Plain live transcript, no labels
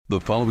The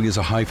following is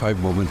a high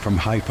five moment from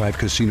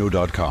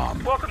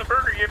highfivecasino.com. Welcome to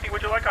Burger Yippee.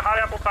 Would you like a hot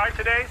apple pie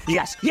today?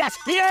 Yes, yeah,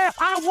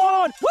 I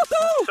won!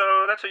 Woohoo!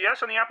 So that's a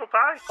yes on the apple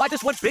pie? I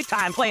just went big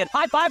time playing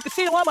High Five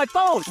Casino on my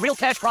phone. Real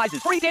cash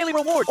prizes, free daily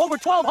rewards, over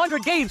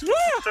 1,200 games. Yeah!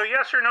 So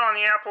yes or no on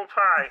the apple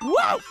pie?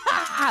 Whoa!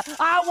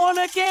 I won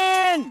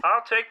again!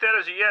 I'll take that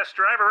as a yes.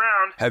 Drive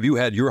around. Have you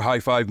had your high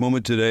five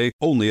moment today?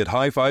 Only at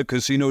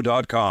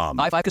highfivecasino.com.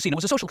 High Five Casino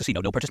is a social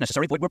casino. No purchase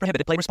necessary. Void where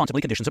prohibited. Play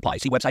responsibly. Conditions apply.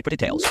 See website for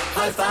details.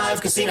 High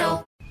Five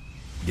Casino.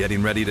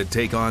 Getting ready to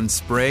take on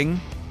spring?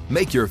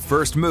 Make your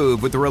first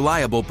move with the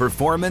reliable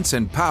performance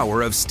and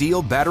power of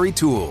Steel battery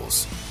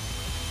tools.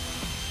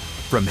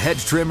 From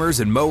hedge trimmers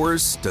and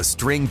mowers to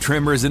string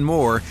trimmers and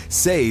more,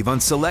 save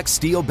on select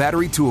Steel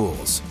battery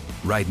tools.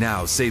 Right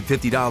now, save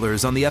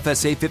 $50 on the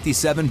FSA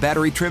 57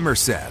 battery trimmer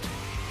set.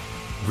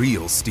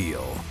 Real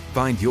Steel.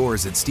 Find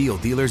yours at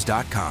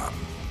SteelDealers.com.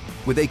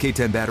 With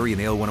AK-10 battery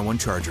and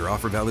AL101 charger,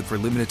 offer valid for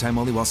limited time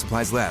only while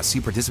supplies last.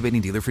 See participating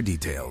dealer for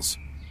details.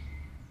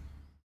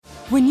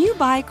 When you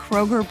buy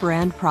Kroger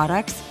brand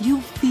products,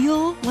 you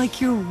feel like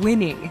you're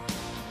winning.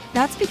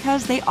 That's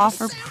because they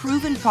offer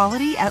proven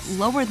quality at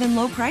lower than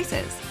low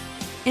prices.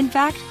 In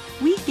fact,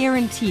 we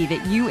guarantee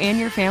that you and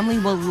your family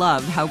will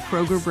love how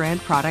Kroger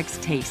brand products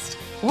taste,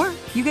 or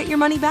you get your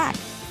money back.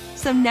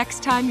 So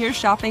next time you're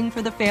shopping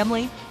for the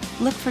family,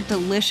 look for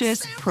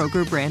delicious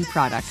Kroger brand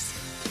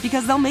products,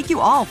 because they'll make you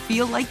all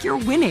feel like you're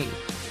winning.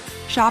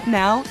 Shop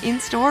now,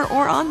 in-store,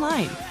 or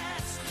online.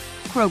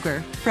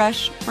 Kroger,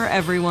 fresh for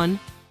everyone.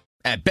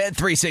 At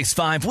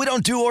Bet365, we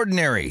don't do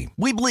ordinary.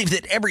 We believe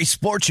that every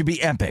sport should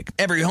be epic.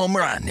 Every home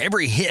run,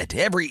 every hit,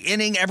 every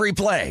inning, every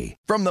play.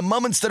 From the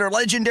moments that are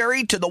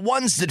legendary to the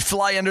ones that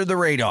fly under the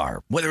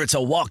radar. Whether it's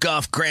a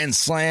walk-off grand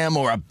slam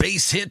or a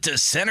base hit to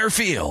center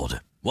field.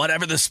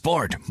 Whatever the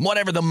sport,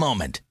 whatever the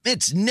moment.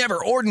 It's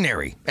never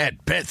ordinary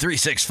at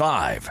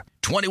Bet365.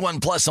 21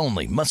 plus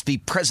only. Must be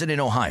present in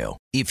Ohio.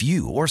 If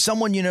you or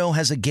someone you know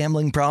has a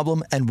gambling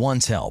problem and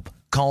wants help,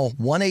 call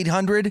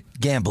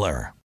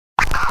 1-800-GAMBLER.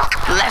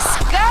 Let's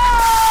go!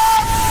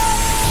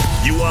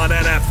 You want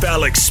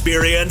NFL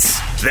experience?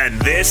 Then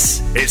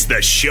this is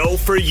the show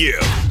for you.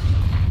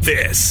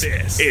 This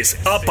is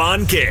Up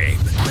on Game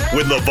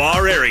with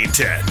LeVar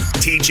Arrington,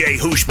 TJ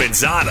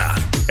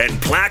Houshmandzadeh, and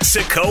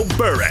Plaxico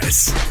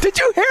Burress. Did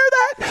you hear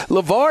that?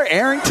 LeVar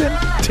Arrington,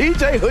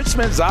 TJ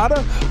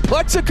Houshmandzadeh,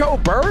 Plaxico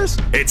Burress?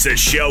 It's a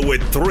show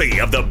with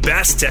three of the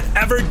best to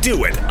ever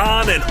do it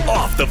on and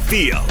off the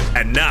field.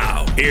 And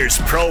now, here's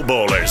Pro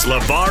Bowlers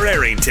LeVar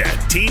Arrington,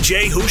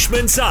 TJ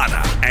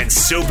Houshmandzadeh, and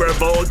Super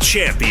Bowl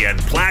champion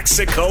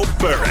Plaxico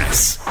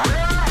Burress.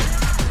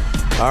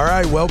 All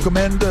right, welcome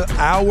into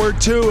Hour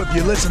 2. If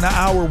you listen to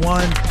Hour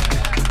 1,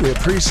 we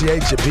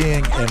appreciate you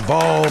being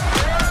involved,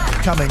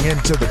 coming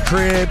into the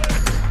crib,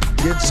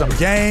 get some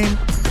game,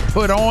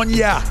 put on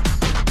ya.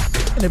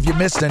 And if you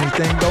missed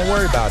anything, don't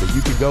worry about it.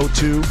 You can go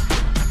to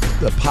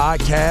the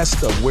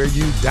podcast of where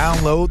you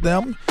download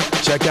them.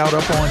 Check out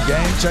Up on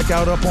Game. Check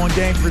out Up on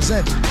Game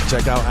Presents.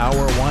 Check out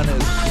Hour 1.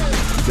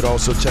 You could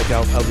also check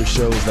out other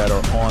shows that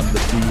are on the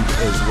feed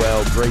as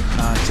well. Great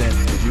content.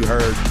 As you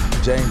heard,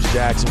 James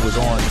Jackson was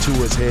on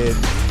Tua's head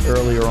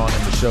earlier on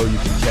in the show. You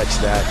can catch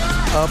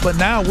that. But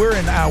now we're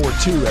in Hour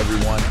 2,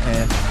 everyone.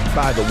 And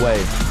by the way,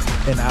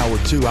 in Hour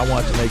 2, I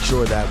want to make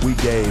sure that we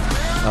gave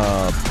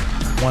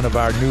one of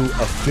our new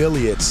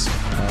affiliates,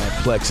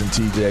 Plex and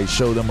TJ,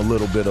 show them a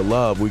little bit of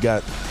love. We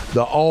got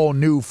the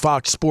all-new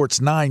Fox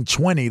Sports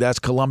 920. That's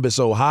Columbus,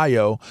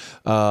 Ohio.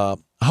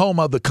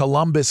 Home of the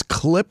Columbus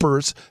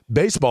Clippers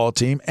baseball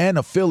team and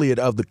affiliate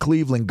of the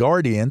Cleveland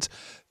Guardians.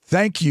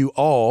 Thank you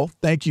all.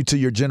 Thank you to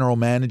your general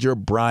manager,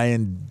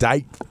 Brian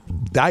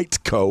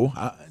Ditko.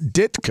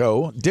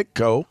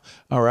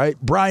 All right.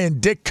 Brian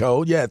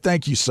Ditko. Yeah,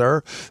 thank you,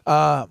 sir.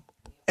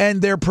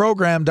 And their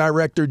program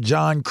director,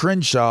 John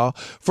Crenshaw,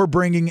 for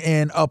bringing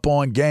in Up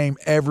on Game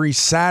every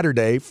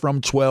Saturday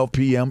from 12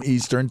 p.m.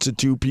 Eastern to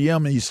 2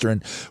 p.m.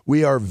 Eastern.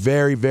 We are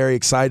very, very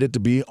excited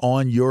to be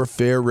on your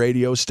fair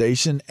radio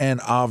station,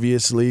 and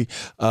obviously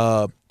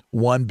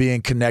one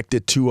being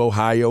connected to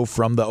Ohio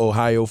from the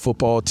Ohio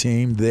football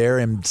team there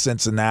in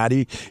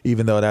Cincinnati,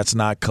 even though that's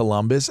not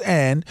Columbus.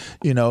 And,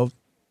 you know,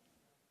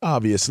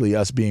 obviously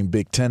us being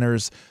Big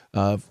Teners,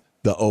 the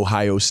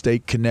Ohio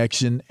State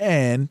connection,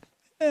 and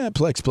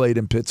Plex played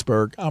in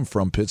Pittsburgh. I'm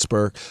from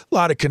Pittsburgh. A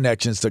lot of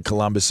connections to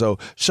Columbus. So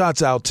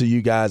shouts out to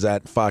you guys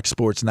at Fox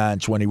Sports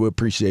 920. We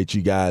appreciate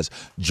you guys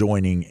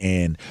joining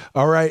in.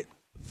 All right,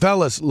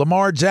 fellas,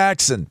 Lamar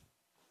Jackson.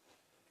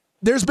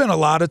 There's been a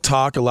lot of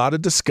talk, a lot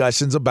of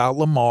discussions about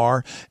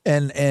Lamar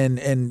and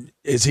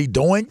is he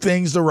doing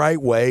things the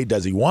right way?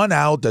 Does he want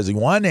out? Does he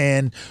want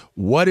in?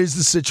 What is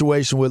the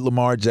situation with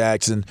Lamar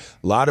Jackson?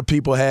 A lot of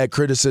people had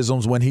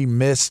criticisms when he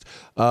missed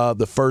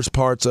the first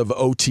parts of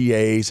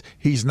OTAs.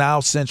 He's now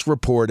since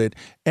reported,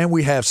 and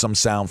we have some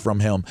sound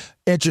from him.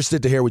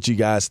 Interested to hear what you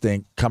guys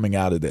think coming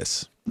out of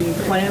this. Do you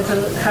plan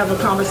to have a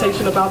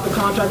conversation about the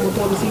contract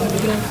before the season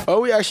begins?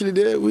 Oh, we actually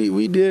did.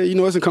 We did. You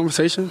know, it's a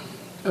conversation.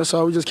 That's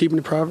all. We're just keeping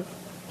it private.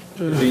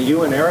 Do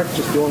you and Eric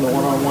just doing the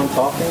one-on-one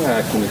talking?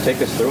 Can you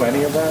take us through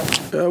any of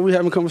that? We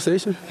having a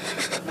conversation.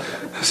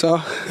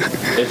 So.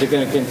 Is it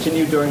going to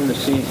continue during the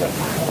season?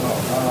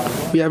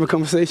 We having a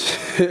conversation.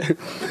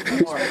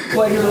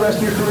 Play here the rest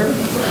of your career?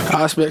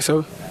 I expect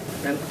so.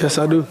 Yes,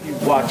 I do. You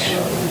watch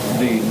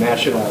the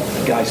national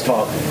guys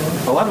talk.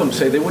 A lot of them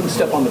say they wouldn't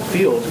step on the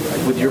field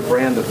with your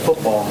brand of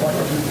football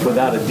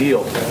without a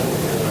deal.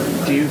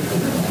 Do you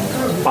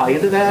buy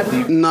into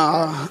that?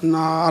 Nah,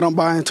 I don't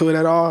buy into it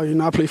at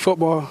all. I play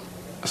football.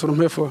 That's what I'm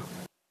here for.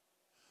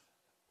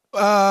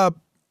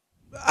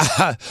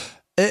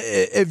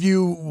 If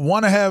you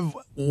want to have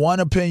one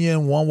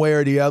opinion one way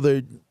or the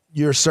other,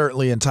 you're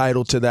certainly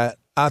entitled to that.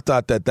 I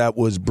thought that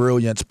was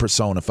brilliance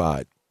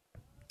personified,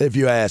 if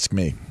you ask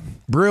me.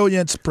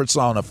 Brilliance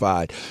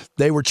personified.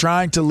 They were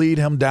trying to lead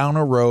him down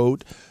a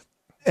road,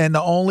 and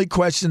the only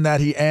question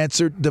that he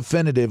answered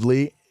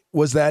definitively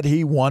was that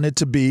he wanted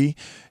to be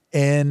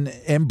in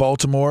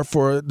Baltimore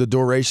for the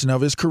duration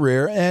of his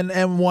career.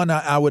 And one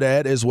I would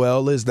add as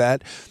well is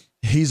that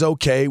he's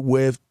okay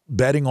with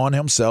betting on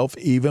himself,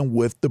 even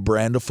with the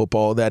brand of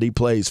football that he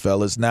plays,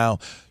 fellas. Now,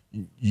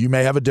 you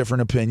may have a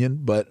different opinion,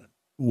 but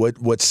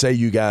what say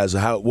you guys?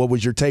 What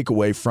was your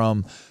takeaway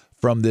from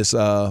this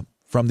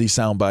from these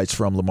sound bites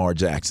from Lamar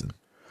Jackson?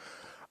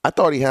 I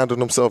thought he handled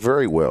himself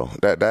very well.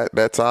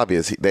 That's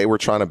obvious. They were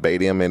trying to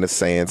bait him into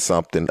saying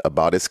something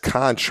about his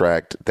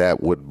contract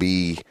that would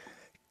be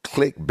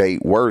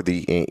clickbait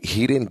worthy, and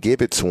he didn't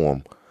give it to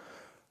him.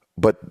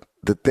 But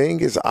the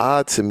thing is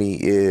odd to me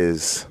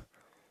is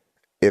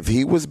if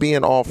he was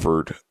being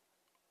offered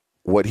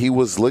what he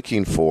was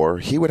looking for,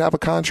 he would have a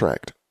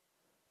contract.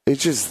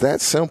 It's just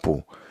that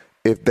simple.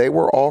 If they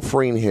were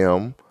offering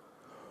him,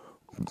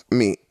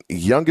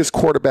 youngest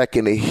quarterback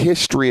in the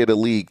history of the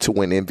league to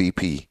win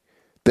MVP,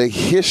 the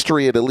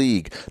history of the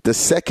league, the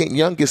second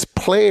youngest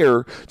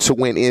player to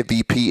win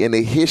MVP in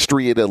the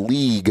history of the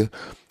league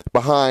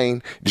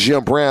behind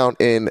Jim Brown,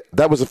 and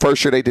that was the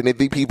first year they did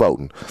MVP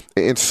voting.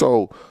 And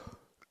so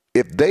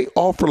if they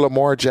offer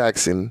Lamar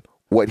Jackson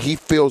what he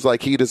feels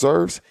like he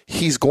deserves,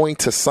 he's going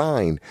to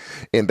sign.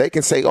 And they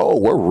can say, oh,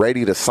 we're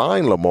ready to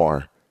sign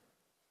Lamar.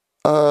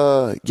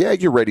 Yeah,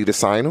 you're ready to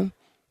sign him,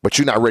 but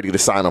you're not ready to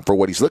sign him for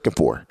what he's looking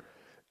for.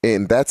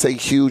 And that's a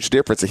huge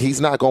difference. And he's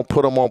not going to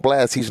put him on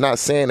blast. He's not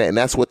saying that, and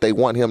that's what they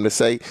want him to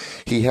say.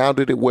 He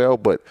handled it well,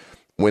 but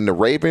when the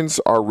Ravens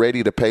are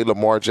ready to pay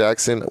Lamar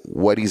Jackson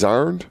what he's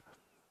earned,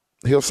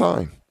 he'll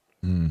sign.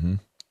 Mm-hmm.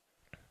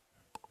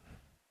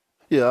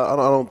 Yeah, I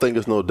don't think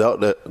there's no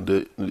doubt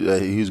that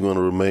he's going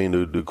to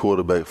remain the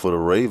quarterback for the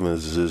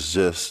Ravens. It's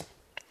just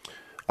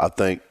I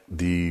think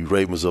the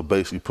Ravens are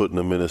basically putting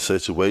him in a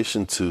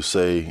situation to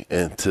say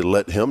and to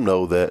let him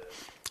know that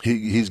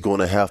he's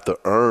going to have to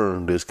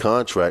earn this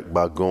contract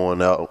by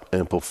going out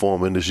and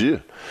performing this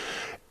year.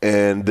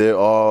 And there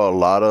are a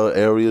lot of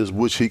areas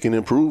which he can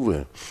improve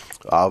in.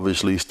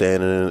 Obviously, standing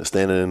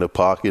in the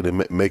pocket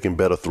and making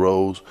better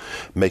throws,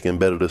 making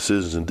better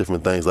decisions and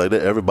different things like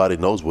that. Everybody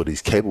knows what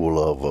he's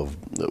capable of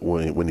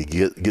when he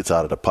gets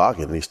out of the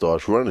pocket and he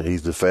starts running.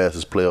 He's the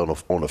fastest player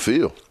on the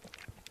field.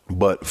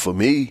 But for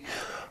me,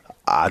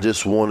 I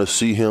just want to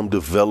see him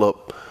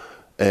develop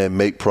and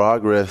make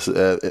progress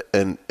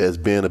and as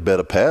being a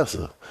better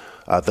passer.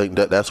 I think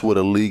that's where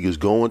the league is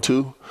going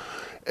to.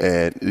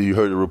 And you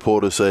heard the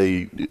reporter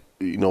say,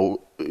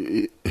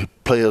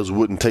 players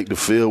wouldn't take the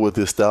field with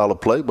his style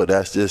of play, but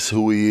that's just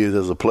who he is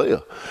as a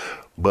player.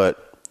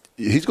 But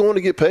he's going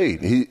to get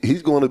paid.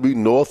 He's going to be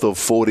north of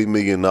 $40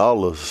 million.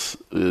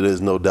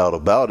 There's no doubt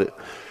about it.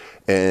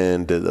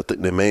 And I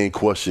think the main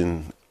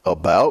question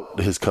about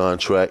his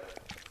contract,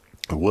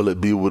 will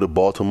it be with the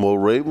Baltimore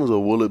Ravens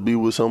or will it be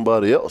with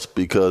somebody else?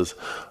 Because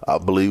I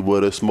believe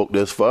where there's smoke,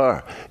 there's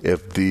fire.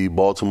 If the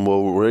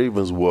Baltimore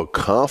Ravens were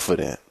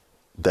confident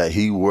that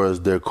he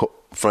was their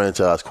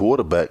franchise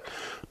quarterback,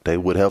 they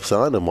would have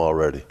signed him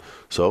already.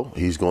 So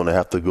he's going to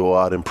have to go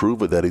out and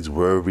prove it that he's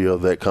worthy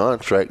of that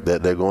contract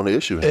that they're going to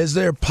issue him. Is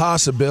there a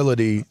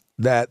possibility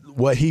that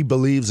what he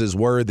believes is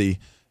worthy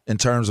in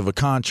terms of a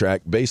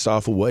contract based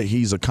off of what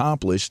he's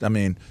accomplished? I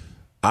mean,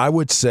 I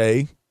would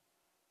say,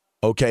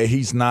 okay,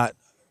 he's not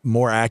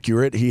more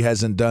accurate. He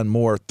hasn't done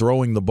more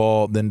throwing the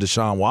ball than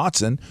Deshaun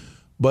Watson,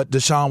 but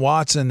Deshaun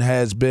Watson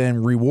has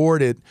been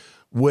rewarded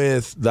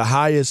with the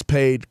highest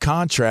paid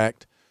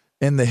contract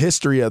in the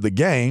history of the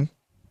game.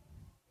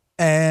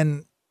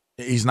 And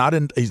he's not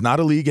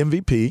a league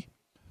MVP.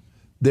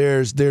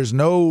 There's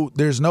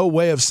no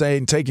way of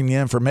saying, taking the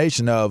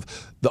information of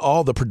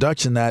all the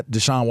production that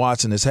Deshaun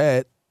Watson has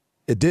had,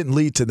 it didn't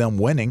lead to them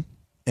winning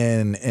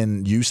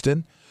in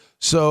Houston.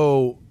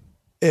 So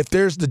if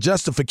there's the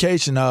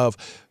justification of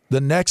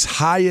the next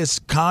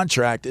highest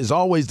contract is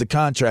always the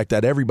contract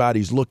that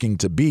everybody's looking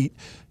to beat,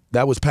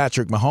 that was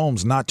Patrick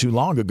Mahomes not too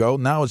long ago.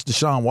 Now it's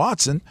Deshaun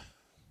Watson.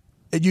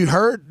 And you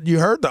heard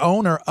the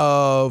owner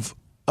of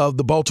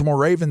the Baltimore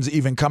Ravens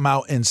even come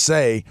out and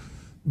say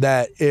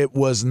that it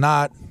was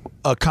not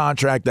a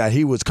contract that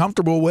he was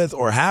comfortable with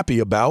or happy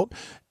about,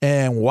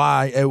 and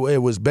why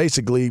it was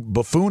basically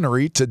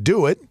buffoonery to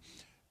do it.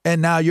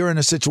 And now you're in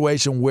a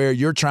situation where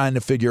you're trying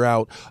to figure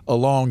out a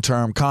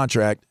long-term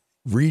contract,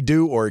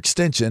 redo or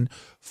extension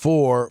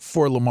for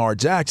Lamar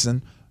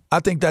Jackson. I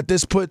think that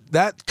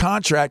that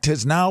contract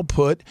has now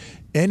put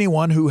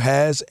anyone who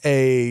has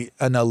an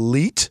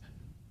elite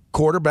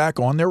quarterback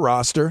on their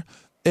roster,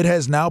 it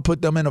has now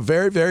put them in a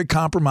very, very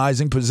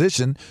compromising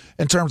position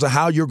in terms of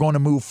how you're going to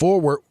move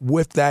forward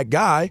with that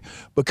guy,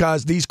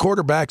 because these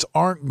quarterbacks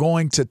aren't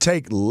going to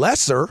take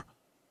lesser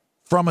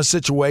from a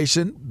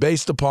situation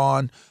based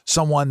upon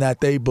someone that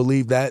they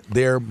believe that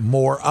they're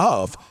more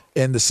of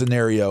in the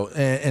scenario.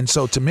 And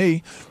so to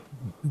me,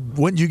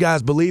 wouldn't you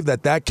guys believe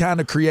that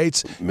kind of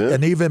creates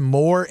an even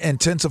more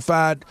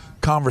intensified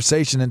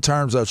conversation in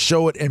terms of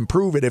show it and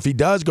prove it? If he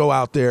does go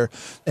out there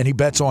and he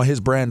bets on his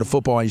brand of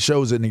football and he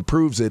shows it and he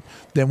proves it,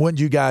 then wouldn't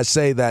you guys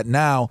say that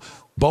now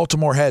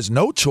Baltimore has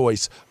no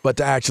choice but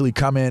to actually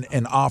come in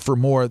and offer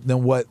more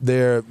than what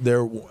their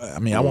I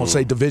mean, I won't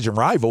say division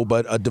rival,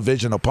 but a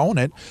division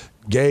opponent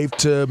gave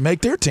to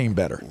make their team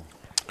better?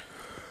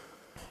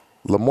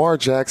 Lamar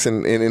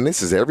Jackson, and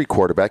this is every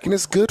quarterback, and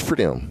it's good for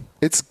them.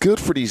 It's good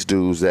for these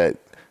dudes that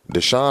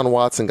Deshaun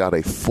Watson got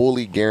a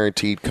fully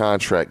guaranteed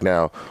contract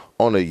now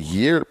on a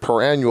year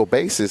per annual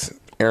basis.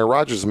 Aaron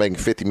Rodgers is making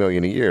 $50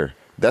 million a year.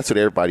 That's what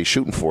everybody's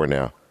shooting for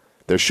now.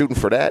 They're shooting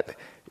for that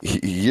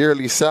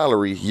yearly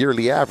salary,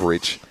 yearly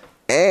average,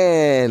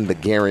 and the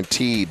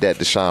guarantee that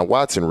Deshaun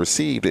Watson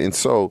received. And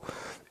so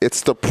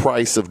it's the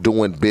price of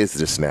doing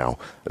business now.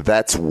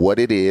 That's what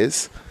it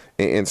is.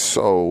 And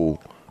so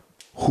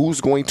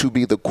who's going to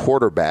be the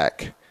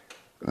quarterback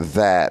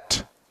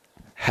that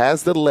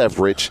has the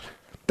leverage,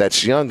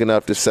 that's young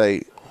enough to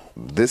say,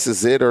 this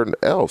is it or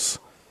else?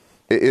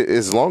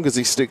 As long as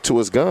he stick to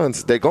his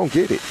guns, they're going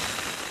to get it.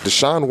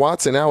 Deshaun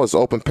Watson now has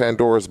opened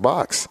Pandora's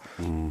box.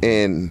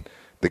 And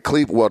the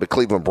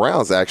Cleveland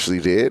Browns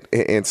actually did.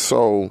 And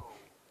so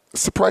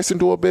it's the price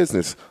into a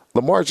business.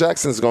 Lamar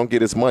Jackson's going to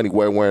get his money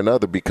one way or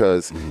another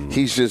because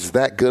he's just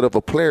that good of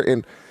a player.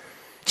 And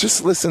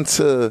just listen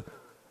to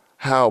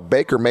how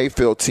Baker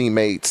Mayfield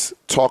teammates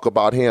talk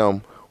about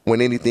him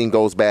when anything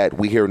goes bad.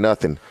 We hear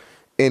nothing.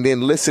 And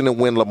then listen to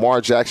when Lamar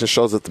Jackson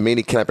shows up at the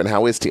minicamp and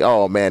how his team,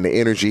 oh, man, the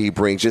energy he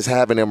brings, just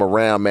having him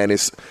around, man,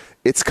 it's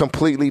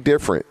completely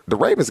different. The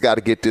Ravens got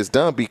to get this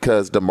done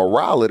because the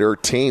morale of their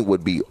team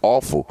would be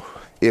awful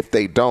if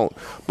they don't.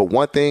 But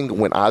one thing,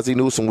 when Ozzie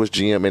Newsome was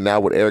GM and now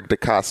with Eric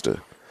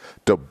DeCosta,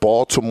 the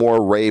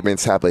Baltimore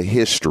Ravens have a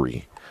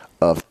history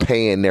of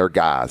paying their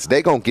guys.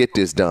 They're going to get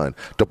this done.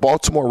 The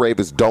Baltimore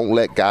Ravens don't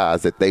let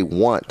guys that they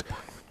want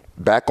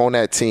back on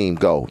that team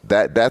go.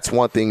 That's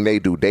one thing they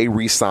do. They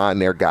re-sign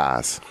their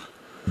guys.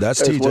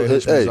 That's TJ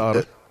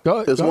Hutchinson.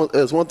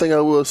 There's one thing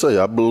I will say.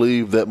 I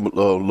believe that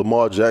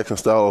Lamar Jackson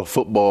style of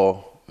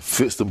football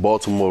fits the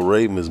Baltimore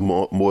Ravens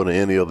more than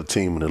any other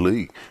team in the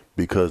league,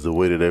 because the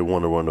way that they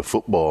want to run the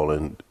football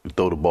and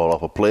throw the ball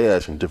off a play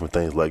action, different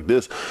things like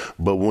this.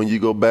 But when you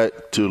go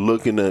back to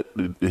looking at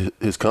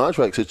his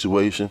contract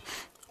situation,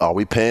 are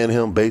we paying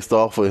him based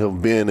off of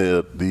him being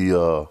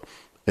the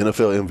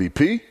NFL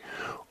MVP,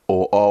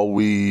 or are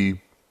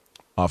we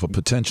off of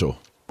potential?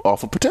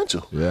 Off of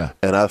potential. Yeah.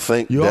 And I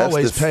think you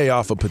always pay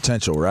off of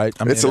potential, right?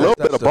 I mean, it's a little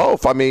bit of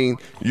both. I mean,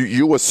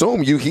 you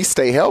assume he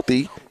stay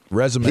healthy.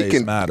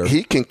 Resumes matter.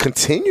 He can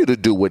continue to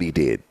do what he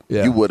did.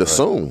 Yeah, you would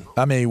assume.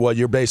 I mean, well,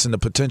 you're basing the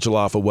potential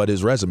off of what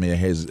his resume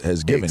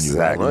has given you.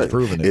 Right? He's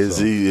proven it. Is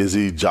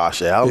he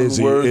Josh Allen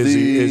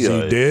worthy? Is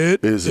he dead?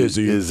 Is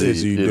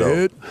he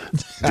dead?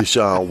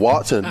 Deshaun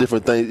Watson,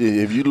 different things.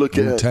 If you look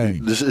at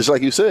it's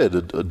like you said,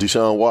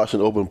 Deshaun Watson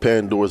opened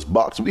Pandora's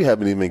box. We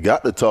haven't even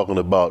got to talking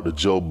about the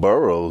Joe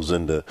Burrows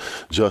and the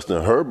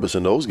Justin Herberts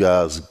and those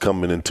guys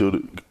coming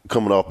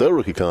off their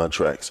rookie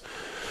contracts.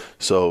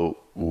 So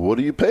what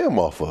do you pay him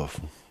off of?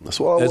 That's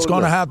what it's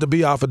going to have to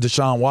be off of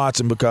Deshaun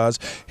Watson, because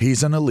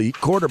he's an elite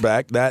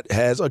quarterback that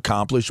has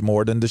accomplished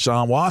more than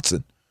Deshaun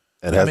Watson.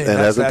 And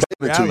that's the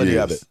reality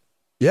of it.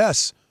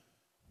 Yes.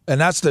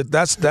 And that's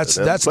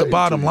the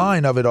bottom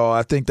line of it all.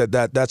 I think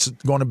that's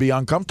going to be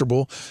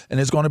uncomfortable, and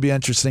it's going to be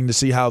interesting to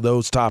see how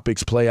those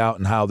topics play out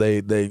and how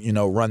they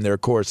run their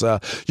course.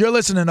 You're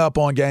listening Up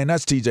on Game.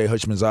 That's TJ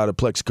Hutchinson out of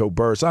Plexico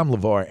Burst. I'm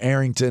LeVar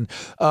Arrington.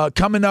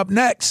 Coming up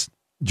next,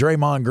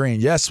 Draymond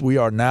Green. Yes, we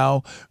are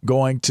now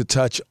going to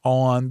touch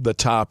on the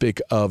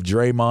topic of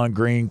Draymond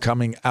Green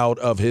coming out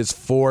of his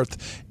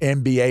 4th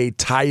NBA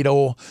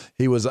title.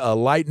 He was a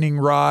lightning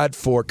rod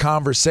for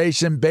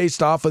conversation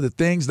based off of the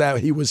things that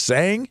he was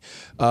saying,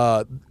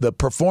 the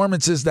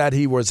performances that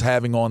he was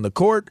having on the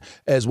court,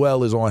 as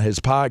well as on his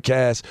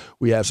podcast.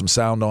 We have some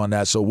sound on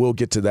that, so we'll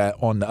get to that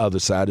on the other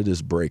side of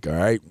this break, all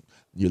right?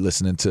 You're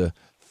listening to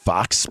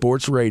Fox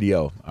Sports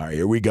Radio. All right,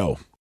 here we go.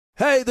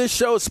 Hey, this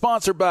show is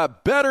sponsored by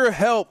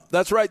BetterHelp.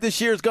 That's right, this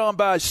year's gone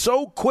by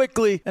so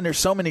quickly, and there's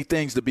so many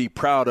things to be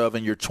proud of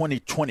in your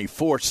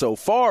 2024 so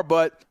far,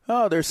 but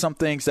there's some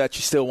things that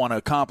you still want to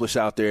accomplish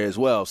out there as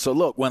well. So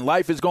look, when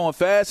life is going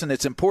fast and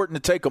it's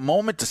important to take a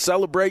moment to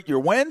celebrate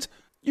your wins,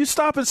 you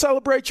stop and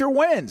celebrate your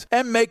wins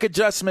and make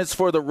adjustments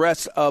for the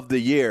rest of the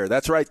year.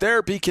 That's right.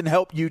 Therapy can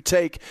help you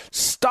take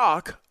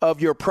stock of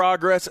your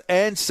progress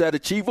and set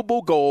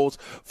achievable goals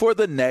for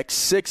the next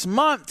 6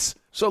 months.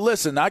 So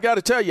listen, I got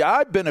to tell you,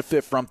 I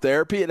benefit from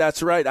therapy.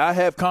 That's right. I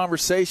have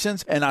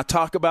conversations and I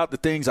talk about the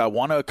things I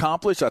want to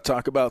accomplish. I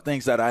talk about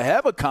things that I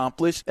have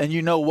accomplished. And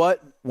you know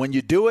what? When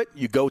you do it,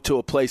 you go to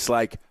a place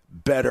like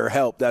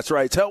BetterHelp. That's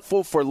right. It's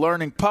helpful for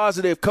learning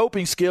positive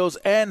coping skills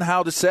and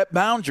how to set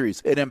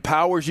boundaries. It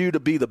empowers you to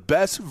be the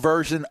best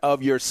version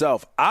of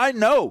yourself. I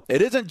know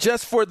it isn't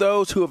just for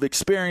those who have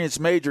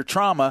experienced major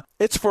trauma.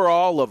 It's for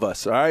all of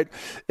us, all right?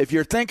 If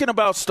you're thinking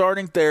about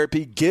starting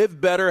therapy, give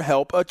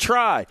BetterHelp a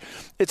try.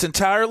 It's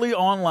entirely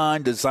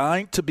online,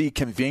 designed to be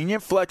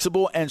convenient,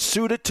 flexible, and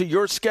suited to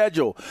your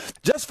schedule.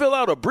 Just fill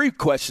out a brief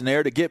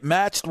questionnaire to get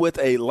matched with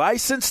a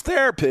licensed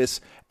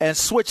therapist and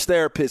switch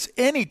therapists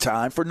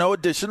anytime for no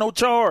additional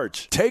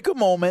charge. Take a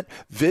moment,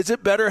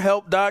 visit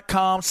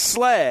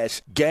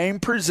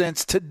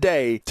BetterHelp.com/GamePresents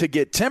today to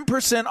get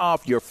 10%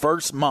 off your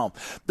first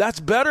month. That's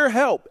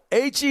BetterHelp,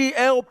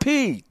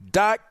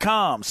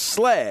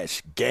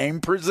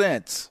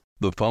 HELP.com/GamePresents.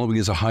 The following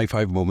is a high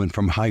five moment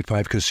from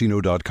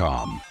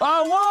highfivecasino.com.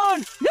 I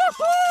won!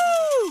 Yahoo!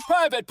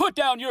 Private, put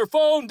down your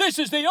phone. This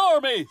is the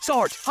Army.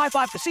 Sarge, High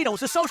Five Casino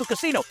is a social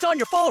casino. It's on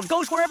your phone.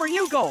 Goes wherever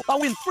you go. I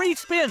win free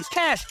spins,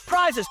 cash,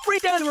 prizes, free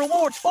daily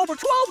rewards, over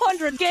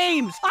 1,200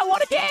 games. I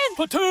won again.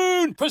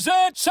 Platoon,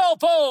 present cell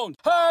phone.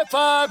 High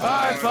Five.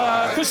 High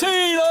Five.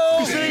 Casino.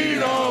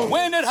 Casino.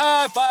 Win at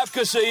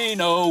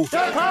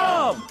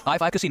highfivecasino.com. High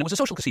Five Casino is a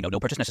social casino. No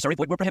purchase necessary.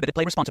 Void where prohibited.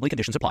 Play responsibly.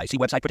 Conditions apply. See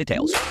website for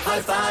details.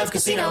 High Five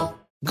Casino.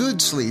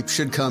 Good sleep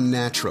should come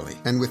naturally,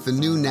 and with the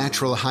new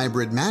Natural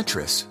Hybrid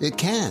mattress, it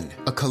can.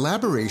 A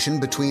collaboration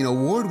between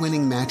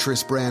award-winning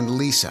mattress brand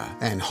Leesa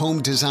and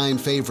home design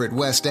favorite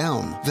West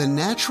Elm, the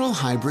Natural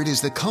Hybrid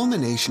is the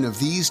culmination of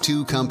these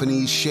two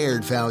companies'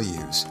 shared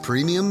values: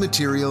 premium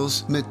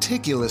materials,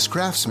 meticulous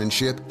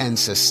craftsmanship, and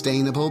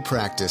sustainable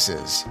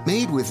practices.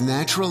 Made with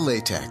natural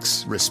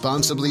latex,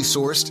 responsibly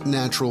sourced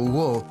natural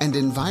wool, and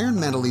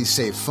environmentally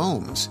safe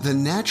foams, the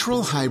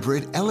Natural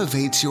Hybrid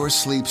elevates your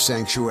sleep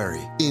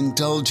sanctuary,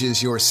 indulges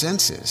your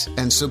senses,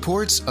 and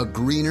supports a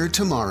greener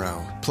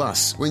tomorrow.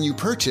 Plus, when you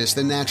purchase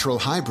the Natural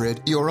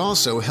Hybrid, you're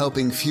also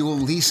helping fuel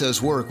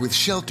Leesa's work with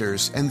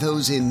shelters and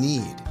those in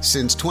need.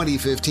 Since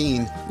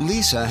 2015,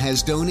 Leesa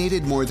has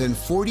donated more than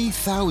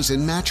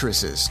 40,000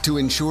 mattresses to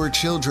ensure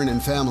children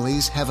and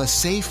families have a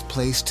safe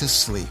place to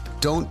sleep.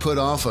 Don't put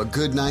off a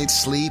good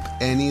night's sleep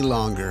any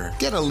longer.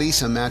 Get a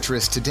Leesa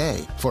mattress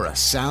today for a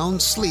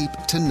sound sleep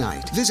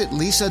tonight. Visit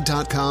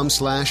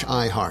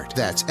leesa.com/iHeart.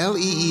 That's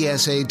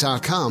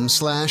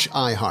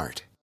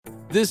LEESA.com/iHeart.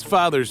 This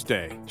Father's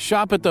Day,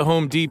 shop at the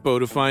Home Depot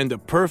to find the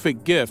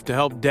perfect gift to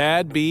help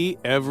Dad be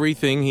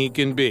everything he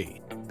can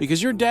be.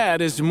 Because your dad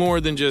is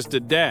more than just a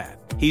dad.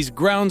 He's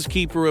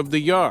groundskeeper of the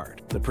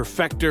yard, the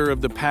perfecter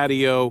of the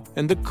patio,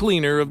 and the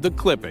cleaner of the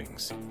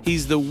clippings.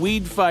 He's the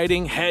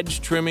weed-fighting,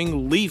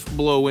 hedge-trimming,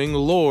 leaf-blowing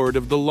lord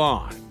of the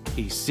lawn.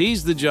 He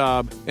sees the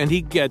job, and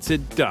he gets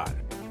it done.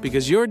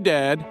 Because your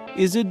dad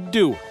is a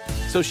doer.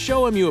 So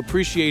show him you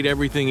appreciate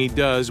everything he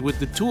does with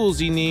the tools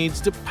he needs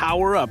to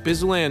power up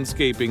his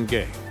landscaping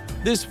game.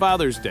 This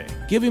Father's Day,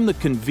 give him the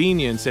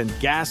convenience and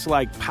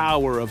gas-like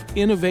power of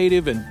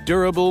innovative and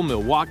durable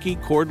Milwaukee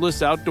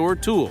cordless outdoor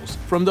tools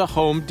from the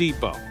Home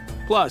Depot.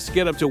 Plus,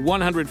 get up to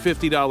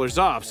 $150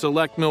 off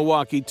select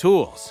Milwaukee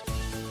tools.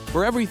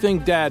 For everything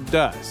Dad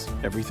does,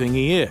 everything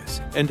he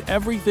is, and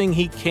everything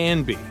he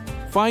can be,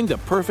 find the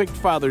perfect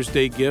Father's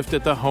Day gift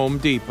at the Home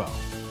Depot.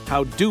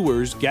 How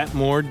doers get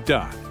more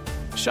done.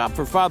 Shop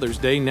for Father's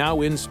Day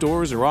now in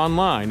stores or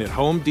online at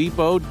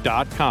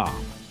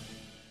homedepot.com.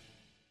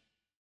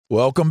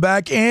 Welcome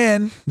back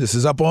in. This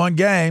is Up On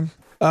Game.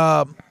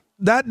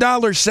 That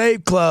Dollar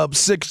Shave Club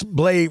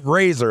 6-blade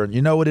razor,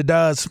 you know what it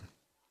does?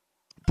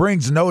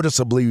 Brings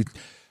noticeably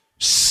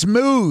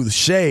smooth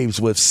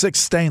shaves with 6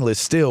 stainless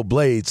steel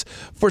blades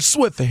for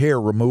swift hair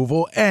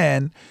removal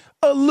and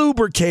a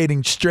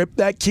lubricating strip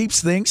that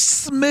keeps things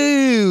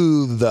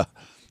smooth.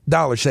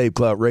 Dollar Shave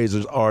Club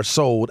razors are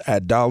sold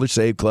at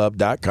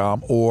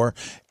dollarshaveclub.com or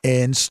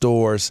in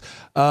stores.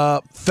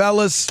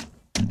 Fellas,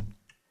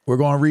 we're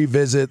going to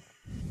revisit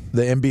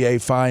the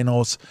NBA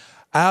Finals.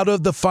 Out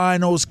of the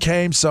finals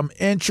came some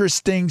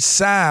interesting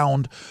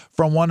sound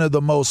from one of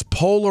the most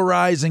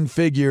polarizing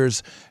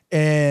figures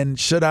in,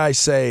 should I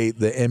say,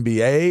 the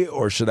NBA,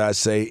 or should I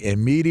say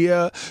in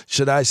media?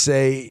 Should I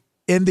say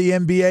in the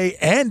NBA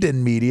and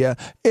in media?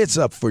 It's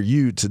up for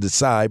you to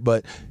decide,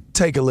 but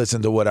take a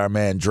listen to what our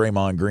man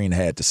Draymond Green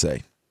had to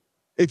say.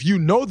 If you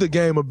know the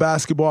game of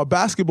basketball,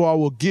 basketball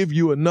will give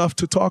you enough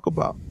to talk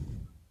about.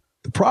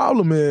 The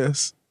problem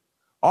is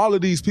all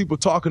of these people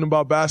talking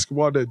about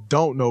basketball that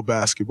don't know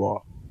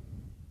basketball.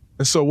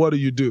 And so what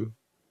do?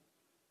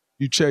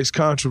 You chase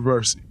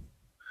controversy.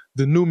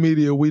 The new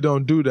media, we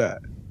don't do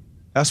that.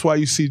 That's why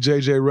you see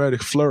J.J.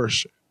 Redick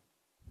flourishing.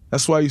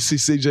 That's why you see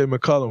C.J.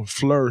 McCollum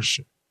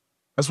flourishing.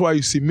 That's why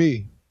you see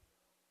me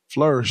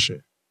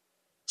flourishing.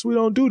 So we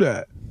don't do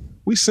that.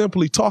 We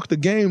simply talk the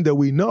game that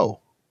we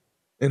know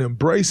and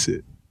embrace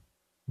it.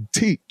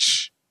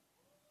 Teach.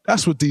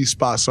 That's what these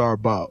spots are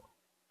about.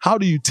 How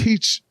do you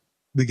teach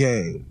the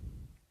game?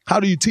 How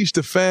do you teach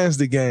the fans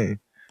the game?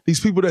 These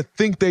people that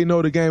think they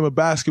know the game of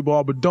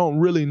basketball but don't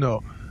really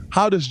know.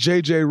 How does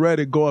J.J.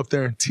 Redick go up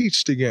there and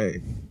teach the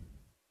game?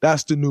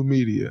 That's the new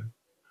media.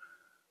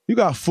 You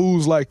got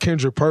fools like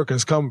Kendrick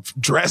Perkins come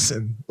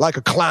dressing like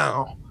a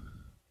clown.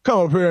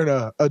 Come up here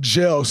in a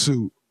gel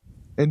suit,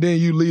 and then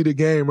you lead a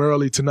game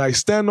early tonight.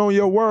 Stand on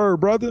your word,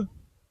 brother.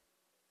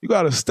 You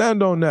got to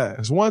stand on that.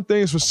 It's one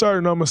thing's for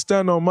certain. I'm going to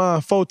stand on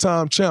mine.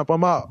 4-time champ.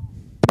 I'm out.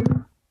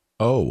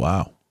 Oh,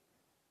 wow.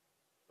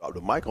 Drop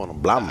the mic on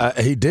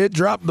him. He did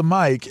drop the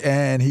mic,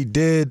 and he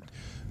did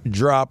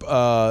drop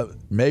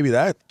maybe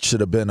that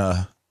should have been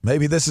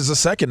maybe this is a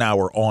second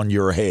hour on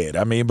your head.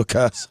 I mean,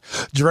 because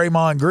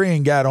Draymond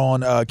Green got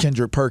on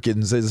Kendrick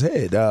Perkins'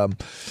 head.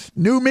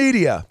 New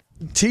media,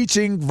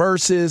 teaching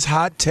versus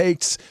hot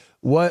takes.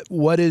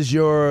 What is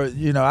your,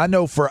 I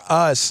know for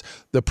us,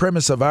 the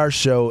premise of our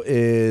show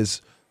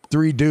is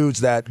three dudes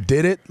that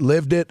did it,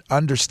 lived it,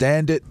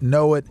 understand it,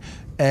 know it,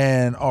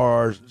 and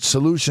are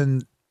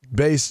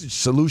solution-based,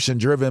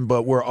 solution-driven,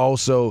 but we're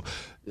also,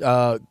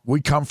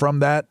 we come from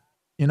that,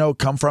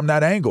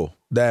 angle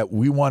that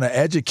we want to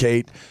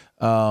educate.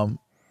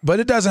 But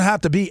it doesn't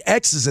have to be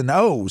X's and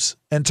O's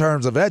in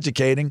terms of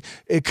educating.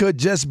 It could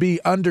just be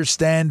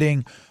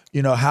understanding,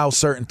 how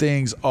certain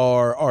things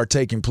are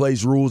taking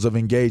place, rules of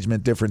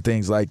engagement, different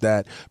things like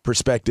that,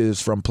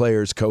 perspectives from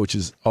players,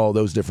 coaches, all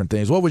those different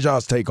things. What was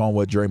y'all's take on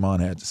what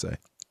Draymond had to say?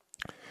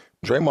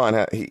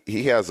 Draymond,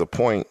 he has a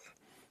point,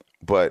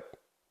 but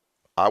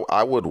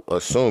I would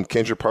assume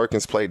Kendrick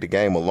Perkins played the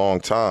game a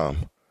long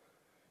time.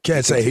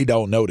 Can't say he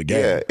don't know the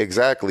game. Yeah,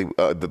 exactly.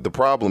 The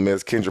problem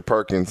is Kendrick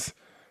Perkins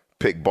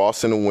picked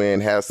Boston to win,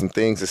 has some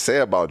things to say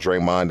about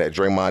Draymond that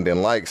Draymond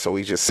didn't like, so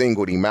he just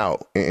singled him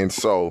out. And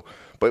so,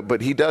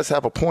 but he does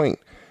have a point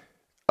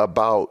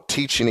about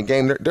teaching the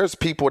game. There's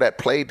people that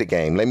played the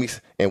game.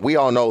 And we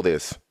all know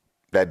this,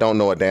 that don't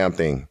know a damn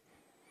thing.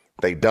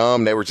 They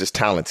dumb. They were just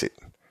talented.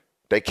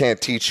 They can't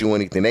teach you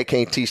anything. They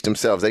can't teach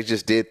themselves. They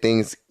just did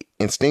things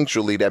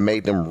instinctually that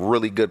made them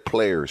really good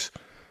players.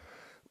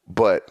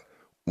 But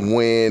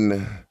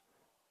when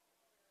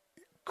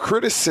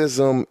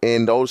criticism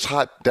and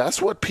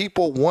that's what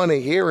people want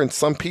to hear. And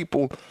some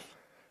people,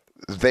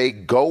 they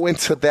go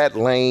into that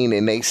lane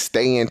and they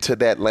stay into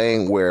that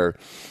lane where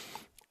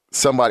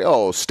somebody,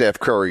 Steph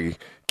Curry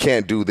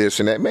can't do this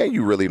and that. Man,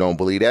 you really don't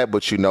believe that,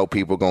 but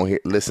people going to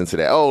listen to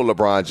that. Oh,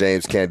 LeBron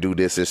James can't do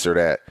this or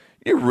that.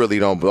 You really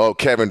don't. Oh,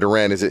 Kevin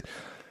Durant, is it?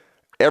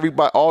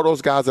 Everybody, all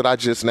those guys that I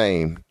just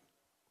named,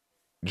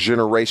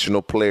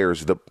 generational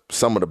players,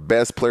 some of the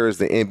best players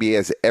the NBA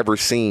has ever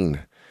seen.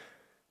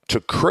 To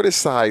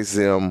criticize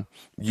them,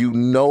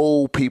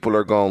 people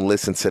are going to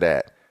listen to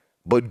that.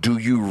 But do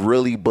you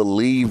really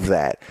believe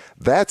that?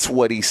 That's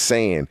what he's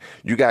saying.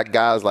 You got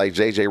guys like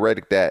J.J.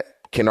 Redick that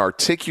can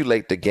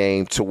articulate the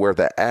game to where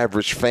the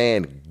average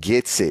fan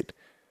gets it.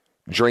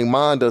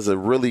 Draymond does a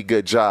really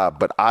good job,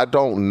 but I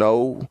don't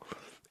know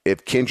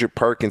if Kendrick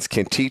Perkins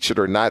can teach it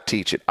or not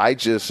teach it. I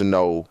just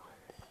know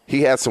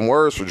he had some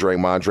words for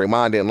Draymond.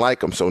 Draymond didn't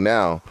like him, so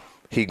now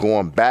he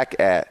going back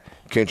at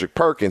Kendrick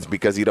Perkins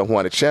because he don't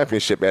want a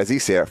championship, as he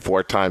said,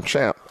 4-time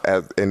champ.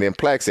 And then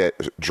Plack said,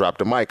 drop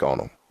the mic on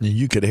him.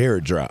 You could hear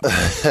it drop.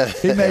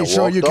 He made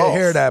sure you could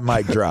hear that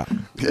mic drop.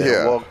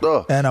 Yeah, walked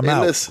off. And I'm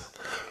out. Listen,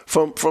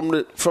 from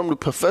the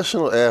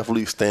professional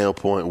athlete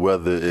standpoint,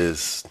 whether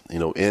it's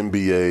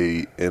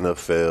NBA,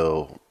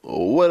 NFL,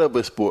 or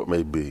whatever sport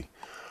may be,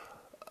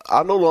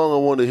 I no longer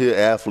want to hear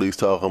athletes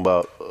talking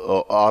about,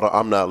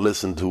 I'm not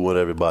listening to what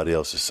everybody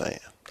else is saying.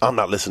 I'm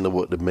not listening to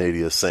what the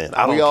media is saying.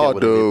 I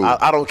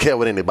don't care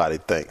what anybody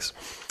thinks.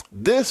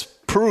 This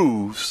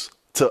proves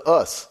to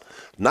us,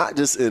 not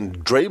just in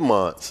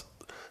Draymond's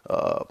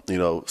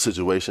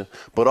situation,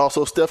 but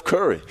also Steph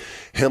Curry,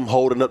 him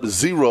holding up the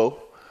 0,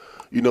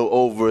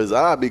 over his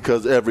eye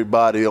because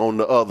everybody on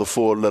the other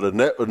 4-letter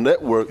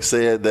network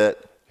said that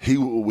he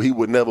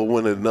would never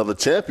win another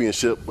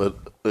championship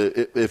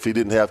if he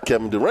didn't have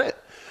Kevin Durant,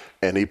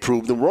 and he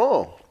proved them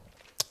wrong.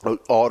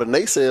 All the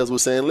naysayers were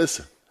saying,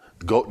 listen,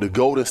 the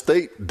Golden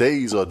State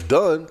days are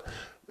done,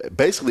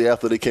 basically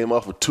after they came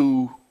off of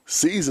 2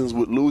 seasons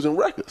with losing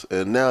records,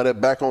 and now they're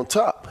back on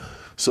top.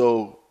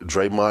 So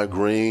Draymond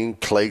Green,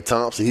 Klay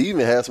Thompson, he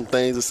even had some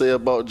things to say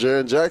about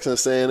Jaren Jackson,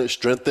 saying it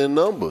strengthened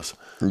numbers.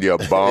 Yeah,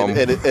 bomb.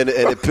 and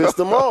it pissed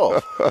them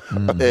off.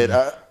 And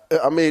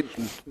I mean,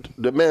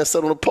 the man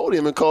sat on the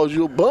podium and called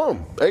you a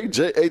bum. Hey,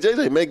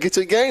 JJ, man, get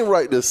your game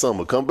right this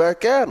summer. Come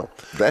back at him.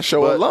 That's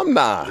your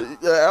alumni.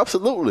 Yeah,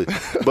 absolutely.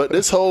 But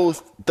this whole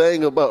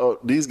thing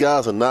about these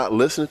guys are not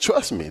listening,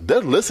 trust me,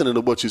 they're listening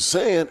to what you're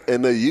saying,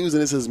 and they're using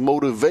this as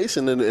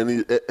motivation,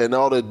 and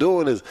all they're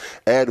doing is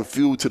adding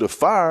fuel to the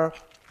fire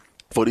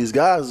for these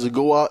guys to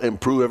go out and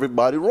prove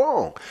everybody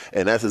wrong.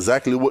 And that's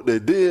exactly what they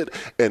did.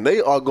 And they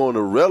are going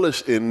to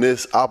relish in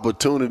this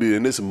opportunity,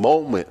 in this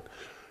moment,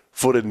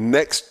 for the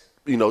next,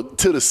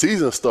 till the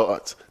season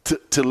starts,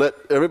 to let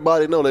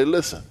everybody know, they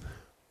listen.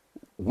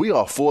 we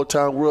are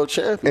 4-time world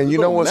champions. And you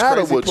know what's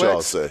crazy, what y'all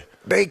Plex? say.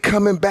 They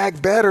coming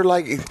back better.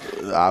 Like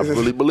I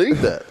really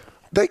believe that.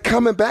 They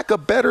coming back a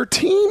better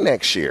team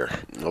next year.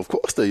 Of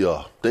course they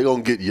are. They're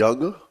going to get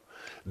younger.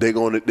 They are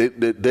going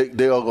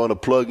to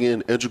plug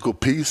in integral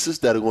pieces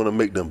that are going to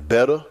make them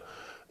better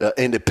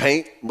in the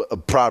paint,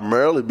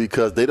 primarily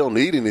because they don't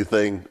need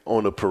anything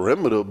on the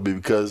perimeter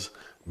because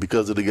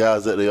of the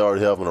guys that they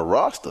already have on the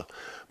roster.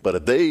 But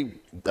if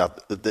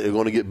they're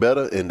going to get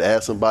better and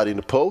add somebody in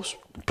the post,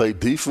 play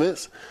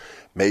defense,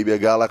 maybe a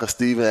guy like a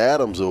Steven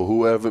Adams or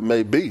whoever it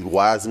may be.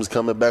 Wiseman's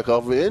coming back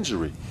off of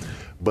injury.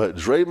 But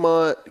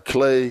Draymond,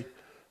 Clay,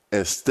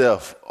 and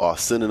Steph are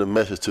sending a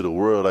message to the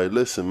world like,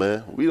 listen,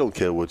 man, we don't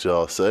care what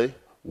y'all say.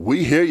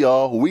 We hear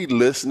y'all. We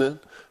listening.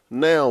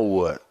 Now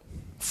what?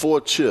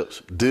 4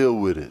 chips. Deal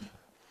with it.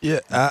 Yeah,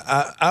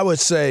 I would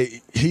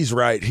say he's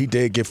right. He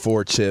did get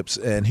 4 chips,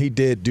 and he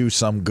did do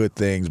some good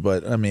things.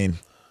 But, I mean,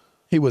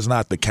 he was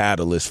not the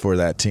catalyst for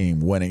that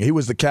team winning. He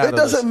was the catalyst. It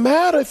doesn't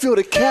matter if you're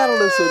the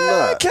catalyst or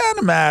not. It kind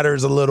of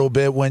matters a little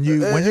bit when you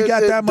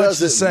got that much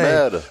to say.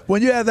 Matter.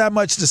 When you have that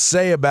much to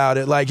say about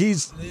it, like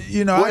he's,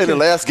 you know. Well, in the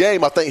last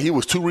game, I think he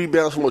was 2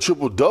 rebounds from a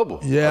triple-double.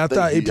 Yeah, I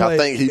thought he played.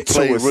 I think he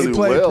played really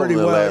well in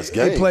the last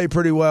game. He played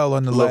pretty well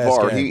in the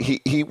last game.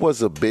 He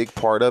was a big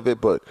part of it,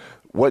 but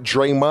what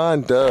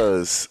Draymond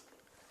does,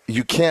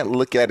 you can't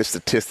look at it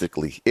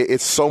statistically.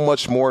 It's so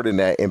much more than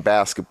that in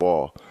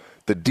basketball.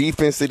 The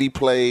defense that he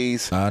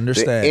plays, I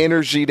understand. The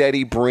energy that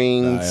he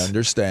brings. I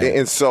understand.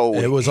 And so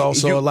it was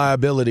also a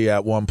liability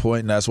at one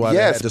point, and that's why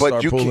they had to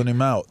start pulling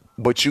him out.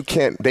 But you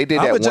can't. They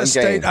did that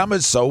one game.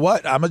 So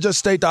what? I'm going to just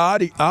state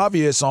the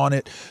obvious on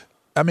it.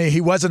 I mean,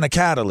 he wasn't a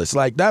catalyst.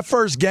 Like that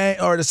first game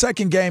or the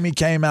second game he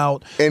came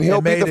out. And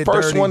he'll be the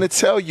first dirty. one to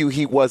tell you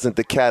he wasn't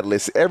the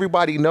catalyst.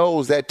 Everybody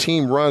knows that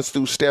team runs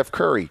through Steph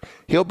Curry.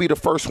 He'll be the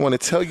first one to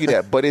tell you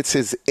that. But it's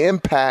his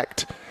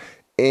impact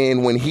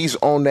and when he's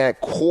on that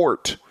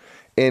court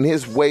and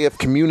his way of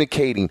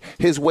communicating,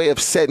 his way of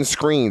setting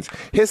screens,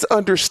 his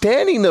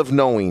understanding of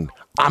knowing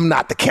I'm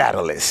not the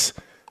catalyst.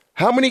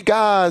 How many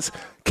guys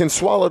can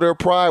swallow their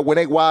pride when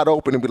they wide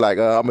open and be like,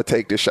 I'm going to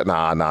take this shot.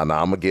 Nah, I'm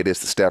going to give this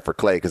to Steph or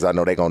Clay because I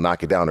know they're going to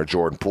knock it down or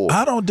Jordan Poole.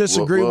 I don't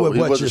disagree with what you're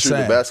saying. He wasn't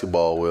shooting the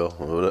basketball well.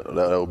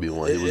 That would be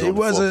one. He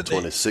was on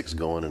 4-26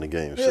 going in the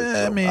game.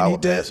 Yeah, I mean, I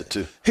would pass it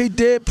too. He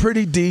did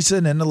pretty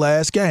decent in the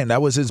last game.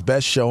 That was his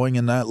best showing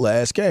in that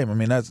last game. I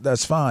mean,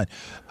 that's fine.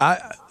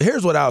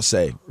 Here's what I'll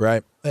say,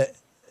 right?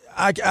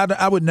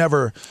 I would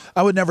never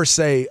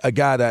say a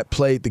guy that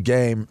played the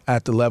game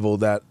at the level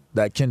that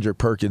Kendrick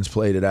Perkins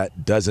played it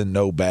at doesn't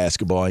know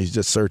basketball. He's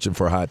just searching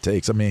for hot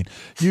takes. I mean,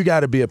 you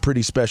got to be a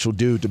pretty special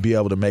dude to be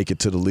able to make it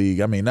to the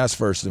league. I mean, that's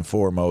first and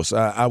foremost.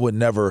 I would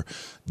never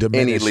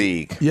diminish any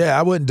league. Yeah,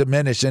 I wouldn't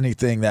diminish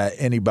anything that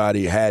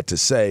anybody had to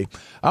say.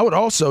 I would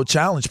also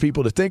challenge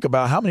people to think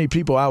about how many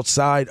people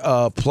outside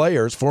of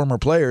players, former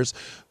players,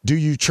 do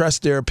you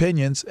trust their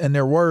opinions and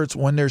their words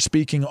when they're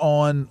speaking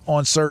on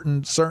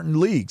certain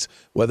leagues,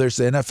 whether it's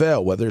the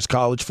NFL, whether it's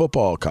college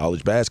football,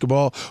 college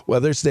basketball,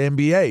 whether it's the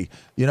NBA.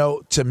 You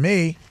know, to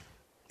me,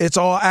 it's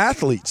all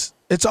athletes.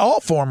 It's all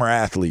former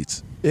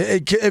athletes.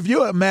 If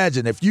you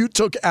imagine, if you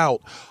took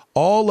out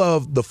all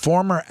of the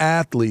former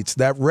athletes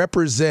that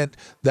represent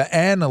the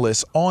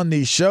analysts on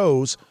these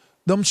shows,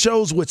 them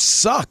shows would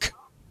suck.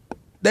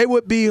 They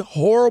would be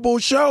horrible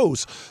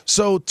shows.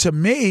 So to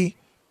me,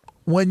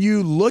 when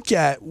you look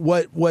at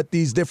what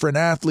these different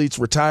athletes,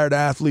 retired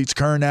athletes,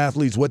 current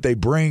athletes, what they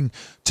bring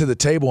to the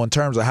table in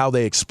terms of how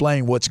they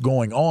explain what's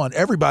going on,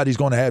 everybody's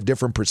going to have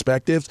different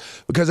perspectives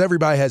because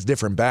everybody has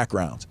different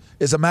backgrounds.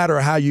 It's a matter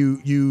of how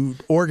you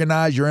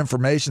organize your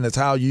information. It's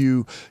how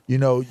you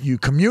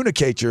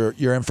communicate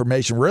your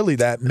information. Really,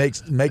 that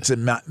makes it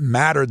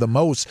matter the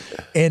most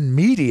in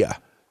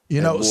media.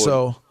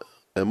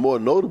 And more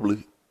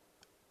notably,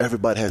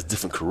 everybody has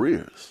different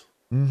careers.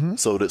 Mm-hmm.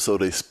 So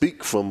they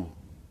speak from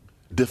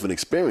different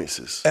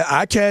experiences.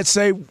 I can't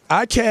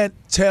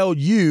tell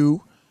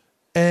you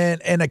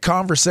in a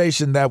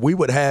conversation that we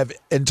would have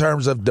in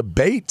terms of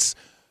debates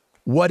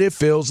what it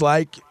feels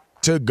like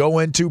to go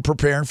into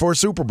preparing for a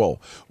Super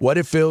Bowl, what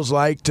it feels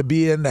like to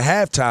be in the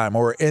halftime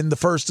or in the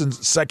first and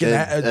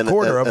second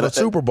quarter of a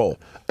Super Bowl.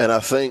 And I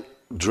think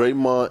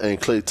Draymond and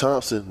Klay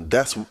Thompson,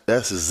 that's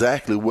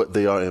exactly what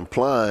they are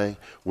implying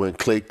when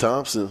Klay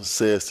Thompson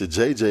says to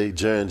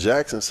Jaren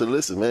Jackson, said,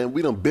 listen, man,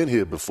 we done been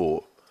here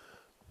before.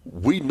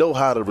 We know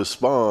how to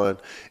respond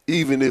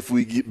even if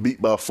we get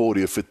beat by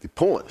 40 or 50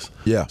 points.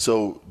 Yeah.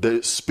 So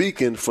they're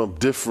speaking from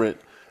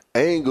different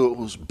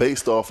angles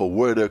based off of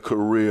where their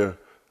career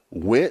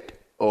went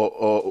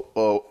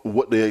or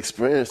what they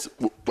experienced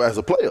as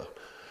a player.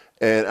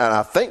 And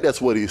I think that's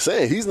what he's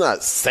saying. He's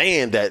not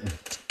saying that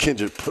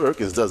Kendrick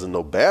Perkins doesn't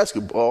know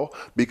basketball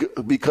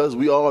because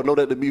we all know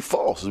that to be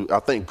false. I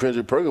think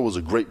Kendrick Perkins was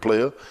a great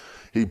player.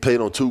 He played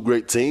on 2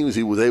 great teams.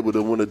 He was able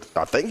to win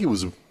I think he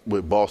was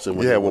with Boston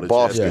when he won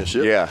the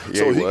championship. Yeah,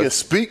 so he can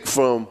speak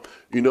from,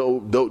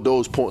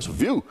 those points of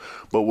view.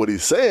 But what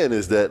he's saying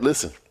is that,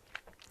 listen,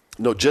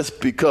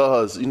 just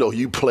because,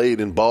 you played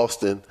in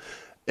Boston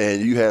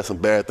and you had some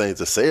bad things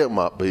to say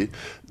about me,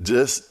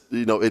 just,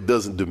 it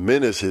doesn't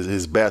diminish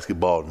his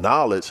basketball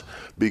knowledge,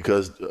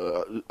 because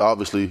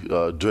obviously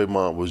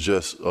Draymond was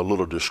just a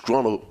little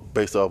disgruntled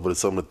based off of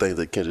some of the things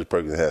that Kendrick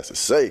Perkins has to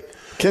say.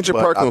 Kendrick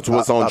Perkins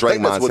was on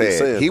Draymond's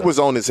head. He was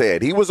on his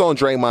head. He was on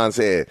Draymond's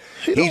head.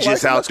 He's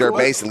just out there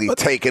basically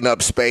taking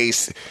up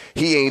space.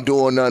 He ain't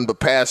doing nothing but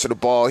passing the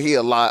ball. He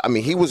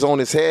was on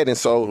his head, and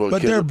so.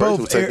 But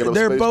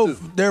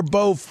they're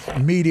both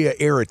media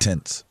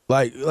irritants.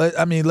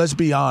 Let's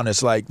be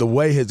honest. Like, the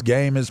way his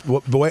game is,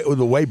 the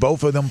way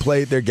both of them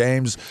played their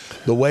games,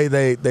 the way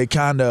they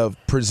kind of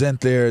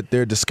present their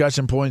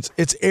discussion points,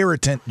 it's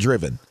irritant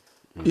driven.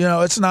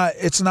 It's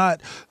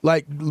not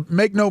like,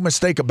 make no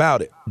mistake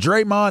about it,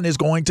 Draymond is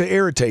going to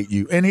irritate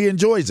you, and he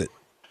enjoys it.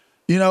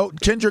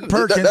 Kendrick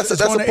Perkins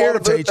is going to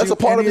irritate you. That's a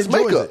part of his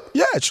makeup.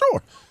 Yeah,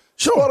 sure.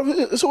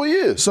 That's who he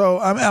is. So,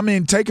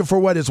 take it for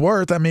what it's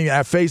worth.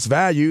 At face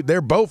value,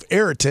 they're both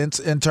irritants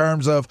in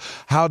terms of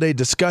how they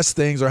discuss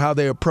things or how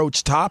they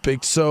approach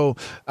topics. So,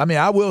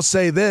 I will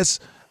say this.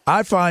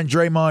 I find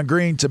Draymond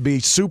Green to be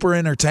super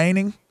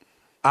entertaining.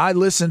 I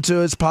listen to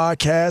his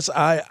podcast.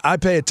 I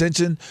pay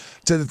attention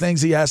to the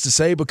things he has to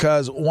say,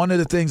 because one of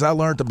the things I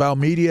learned about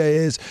media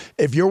is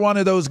if you're one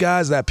of those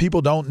guys that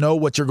people don't know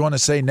what you're going to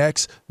say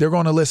next, they're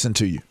going to listen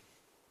to you.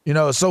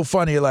 It's so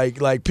funny,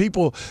 like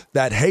people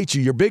that hate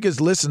you, your biggest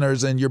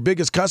listeners and your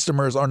biggest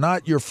customers are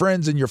not your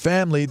friends and your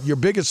family. Your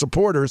biggest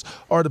supporters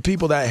are the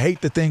people that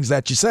hate the things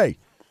that you say.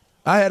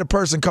 I had a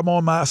person come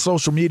on my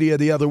social media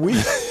the other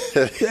week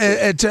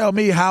and tell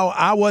me how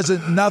I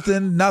wasn't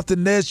nothing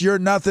this, you're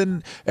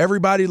nothing,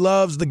 everybody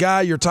loves the guy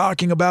you're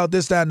talking about,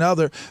 this, that, and the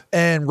other.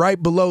 And right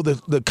below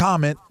the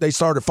comment, they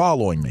started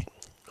following me.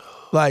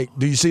 Like,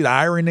 do you see the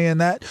irony in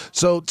that?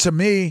 So to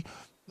me,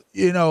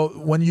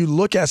 when you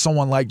look at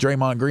someone like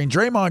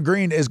Draymond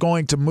Green is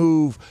going to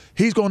move.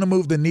 He's going to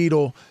move the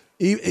needle.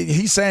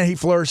 He's saying he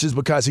flourishes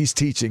because he's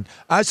teaching.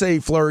 I say he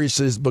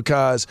flourishes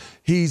because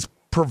he's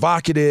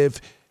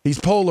provocative. He's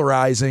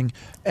polarizing,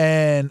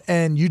 and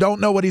you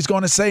don't know what he's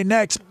going to say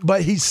next,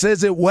 but he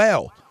says it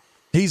well.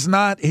 He's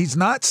not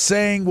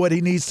saying what he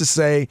needs to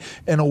say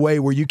in a way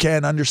where you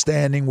can't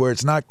understand him, where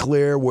it's not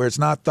clear, where it's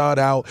not thought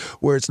out,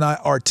 where it's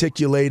not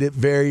articulated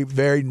very,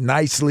 very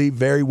nicely,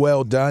 very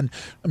well done.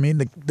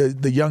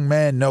 The young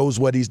man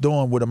knows what he's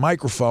doing with a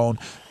microphone,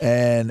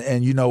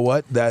 and you know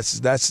what?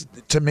 That's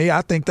to me,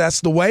 I think that's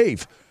the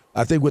wave.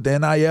 I think with the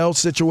NIL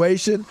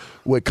situation,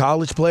 with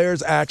college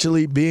players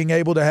actually being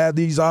able to have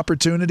these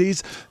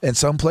opportunities, in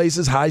some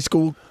places high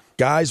school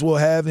guys will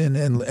have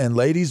and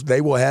ladies, they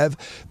will have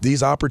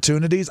these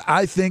opportunities.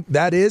 I think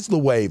that is the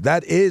wave.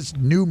 That is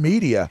new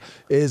media,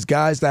 is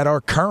guys that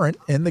are current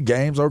in the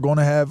games are going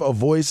to have a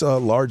voice, a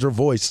larger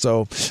voice.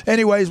 So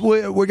anyways,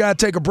 we got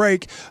to take a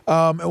break.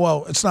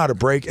 Well, it's not a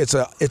break. It's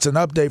an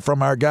update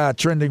from our guy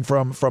trending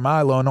from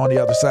Ilo, and on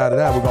the other side of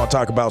that, we're going to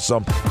talk about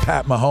some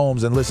Pat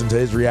Mahomes and listen to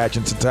his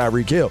reaction to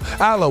Tyreek Hill.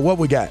 Ilo, what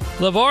we got?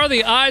 LeVar,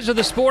 the eyes of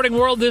the sporting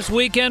world this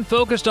weekend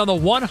focused on the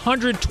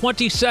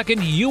 122nd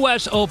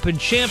U.S. Open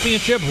Championship.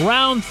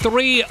 Round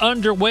 3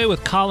 underway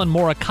with Colin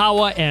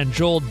Morikawa and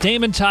Joel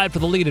Damon tied for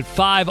the lead at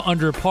 5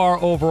 under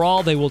par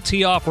overall. They will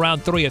tee off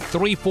round 3 at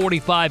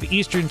 3:45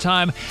 Eastern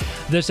time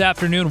this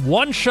afternoon.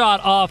 One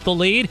shot off the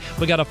lead.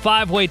 We got a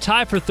 5-way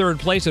tie for third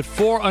place at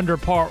 4 under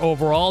par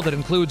overall. That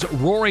includes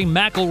Rory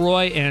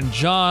McIlroy and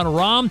Jon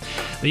Rahm.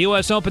 The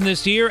U.S. Open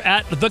this year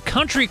at the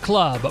Country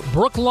Club,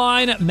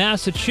 Brookline,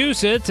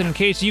 Massachusetts. And in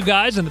case you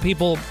guys and the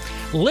people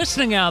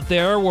listening out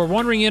there were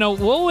wondering,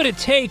 what would it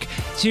take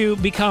to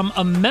become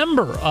a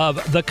member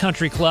of the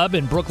Country Club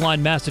in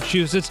Brookline,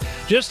 Massachusetts,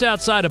 just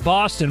outside of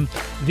Boston?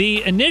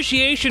 The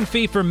initiation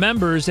fee for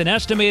members, an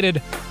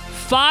estimated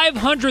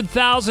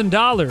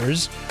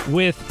 $500,000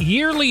 with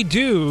yearly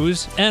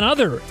dues and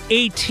other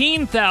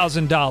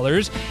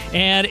 $18,000.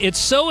 And it's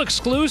so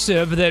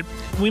exclusive that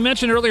we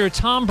mentioned earlier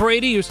Tom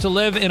Brady used to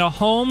live in a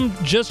home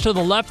just to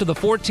the left of the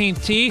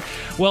 14th tee.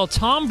 Well,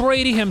 Tom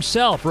Brady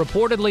himself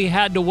reportedly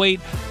had to wait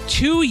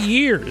 2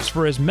 years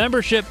for his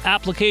membership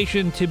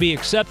application to be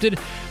accepted,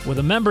 with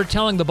a member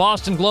telling the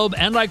Boston Globe,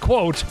 and I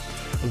quote,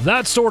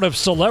 "That sort of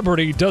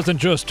celebrity doesn't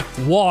just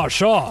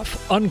wash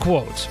off,"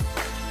 unquote.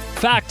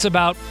 Facts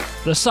about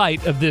the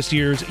site of this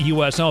year's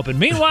U.S. Open.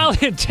 Meanwhile,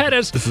 in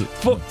tennis,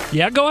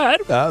 yeah, go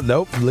ahead.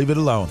 Nope, leave it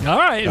alone. All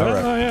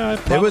right.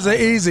 It was an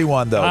easy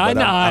one, though. I'm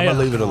going to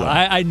leave it alone.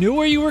 I knew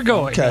where you were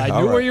going. Okay,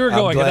 I knew where you were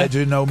going. I'm glad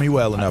you know me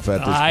well enough at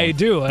this point. I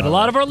do, and a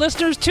lot of our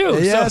listeners, too.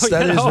 Yes,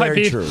 that is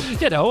very true.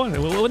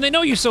 When they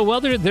know you so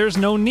well, there's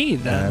no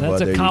need.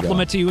 That's a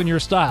compliment to you and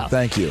your style.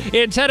 Thank you.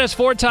 In tennis,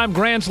 4-time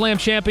Grand Slam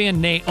champion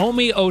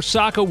Naomi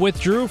Osaka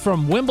withdrew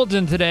from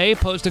Wimbledon today,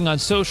 posting on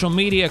social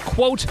media,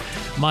 quote,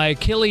 "My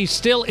Achilles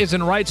still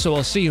isn't right, so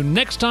I'll see you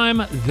next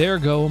time. There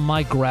go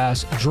my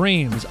grass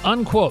dreams,"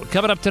 unquote.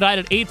 Coming up tonight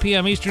at 8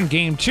 p.m. Eastern,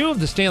 Game 2 of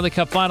the Stanley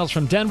Cup Finals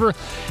from Denver,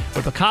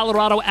 with the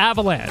Colorado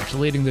Avalanche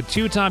leading the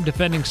 2-time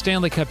defending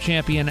Stanley Cup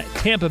champion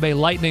Tampa Bay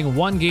Lightning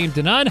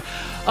 1-0.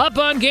 Up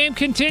on Game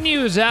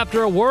continues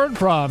after a word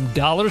from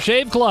Dollar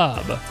Shave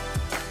Club.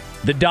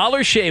 The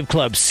Dollar Shave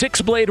Club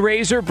 6-blade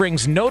razor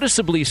brings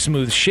noticeably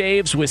smooth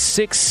shaves with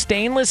 6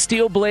 stainless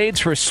steel blades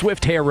for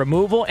swift hair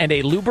removal and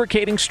a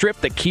lubricating strip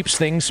that keeps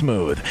things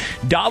smooth.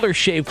 Dollar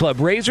Shave Club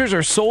razors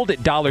are sold at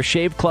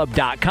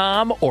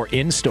dollarshaveclub.com or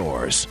in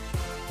stores.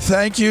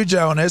 Thank you,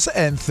 Jonas,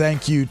 and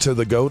thank you to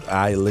the GOAT,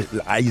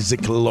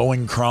 Isaac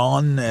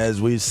Lowenkron, as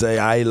we say,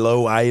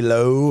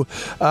 Ilo.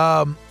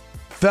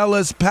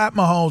 Fellas, Pat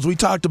Mahomes, we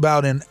talked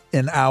about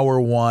in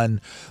hour one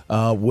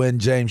when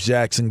James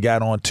Jackson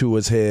got on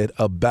Tua's head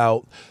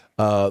about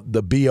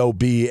the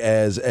B.O.B.,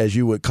 as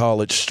you would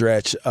call it,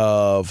 stretch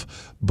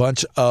of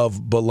bunch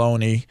of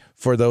baloney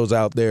for those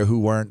out there who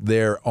weren't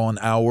there on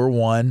hour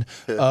one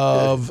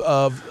of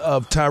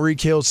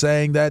Tyreek Hill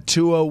saying that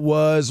Tua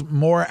was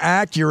more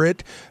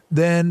accurate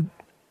than,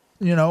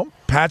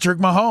 Patrick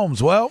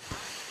Mahomes. Well,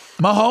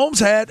 Mahomes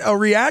had a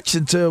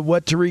reaction to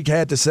what Tyreek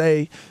had to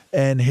say,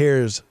 and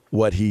here's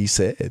what he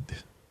said.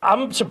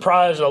 I'm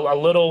surprised a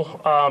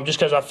little just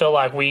because I feel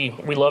like we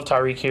love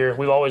Tyreek here.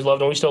 We've always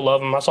loved him. We still love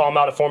him. I saw him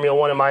out at Formula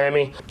One in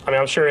Miami. I mean,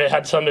 I'm sure it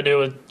had something to do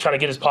with trying to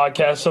get his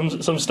podcast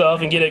some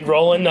stuff and get it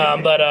rolling.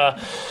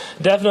 But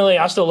definitely,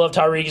 I still love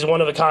Tyreek. He's a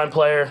one-of-a-kind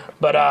player.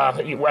 But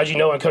as you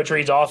know, in Coach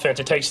Reid's offense,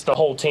 it takes the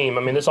whole team.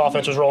 I mean, this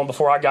offense was rolling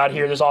before I got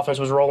here. This offense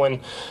was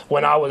rolling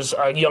when I was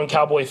a young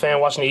Cowboy fan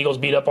watching the Eagles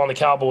beat up on the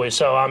Cowboys.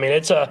 So, I mean,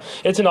 it's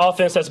an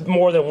offense that's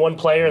more than one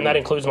player, and that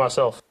includes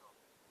myself.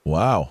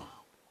 Wow.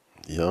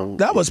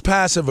 That was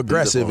passive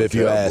aggressive, if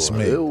you ask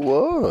me. It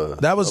was.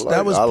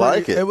 I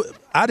like it.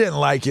 I didn't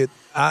like it.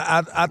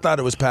 I thought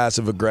it was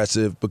passive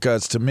aggressive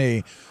because to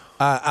me,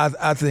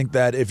 I think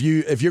that if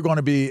you're going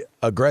to be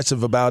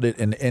aggressive about it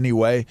in any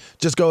way,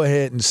 just go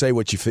ahead and say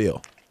what you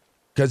feel.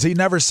 Because he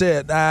never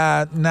said,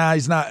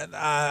 he's not.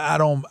 I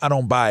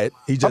don't buy it.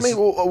 He just. I mean,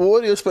 what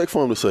do you expect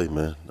for him to say,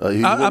 man?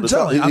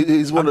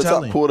 He's one of the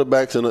top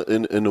quarterbacks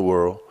in the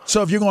world.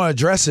 So if you're going to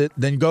address it,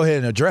 then go ahead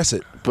and address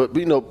it. But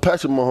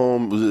Patrick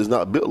Mahomes is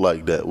not built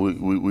like that.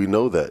 We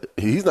know that.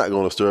 He's not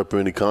going to stir up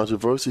any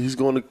controversy. He's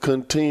going to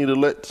continue to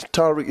let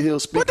Tyreek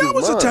Hill speak his mind. But that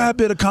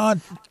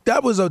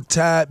was a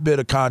tad bit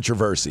of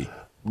controversy.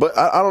 But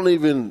I don't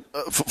even.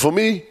 For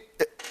me,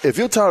 if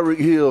you're Tyreek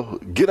Hill,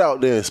 get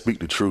out there and speak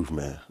the truth,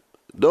 man.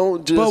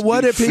 Don't just. But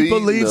what if he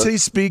believes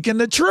he's speaking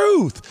the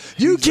truth?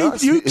 You keep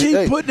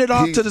putting it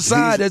off to the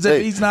side as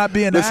if he's not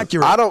being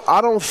accurate. I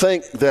don't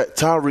think that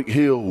Tyreek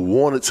Hill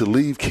wanted to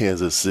leave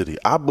Kansas City.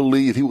 I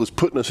believe he was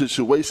put in a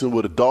situation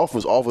where the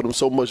Dolphins offered him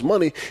so much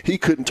money he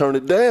couldn't turn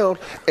it down,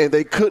 and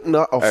they could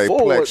not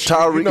afford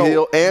Tyreek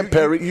Hill and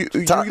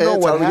Tyreek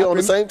Hill on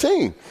the same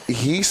team.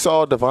 He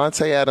saw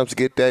Devontae Adams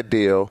get that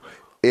deal.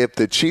 If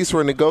the Chiefs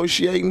were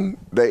negotiating,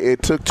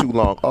 it took too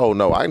long. Oh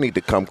no, I need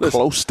to come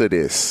close to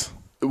this.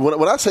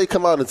 When I say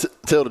come out and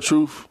tell the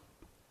truth,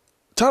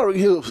 Tyreek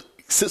Hill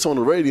sits on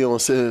the radio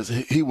and says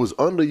he was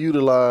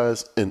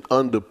underutilized and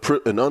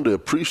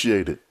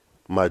underappreciated.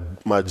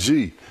 My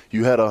G,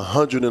 you had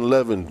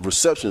 111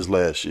 receptions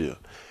last year.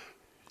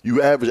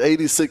 You averaged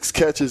 86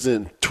 catches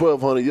and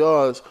 1,200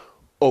 yards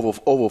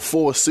over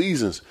 4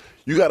 seasons.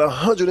 You got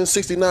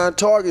 169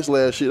 targets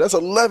last year. That's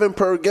 11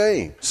 per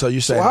game. So you're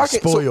saying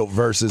spoiled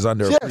versus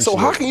underappreciated. Yeah, so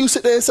how can you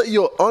sit there and say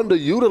you're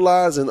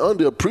underutilized and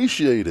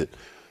underappreciated?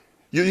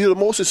 You're the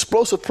most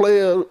explosive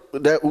player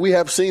that we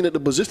have seen at the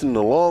position in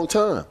a long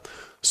time.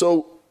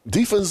 So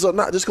defenses are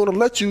not just going to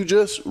let you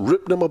just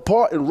rip them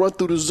apart and run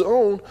through the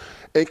zone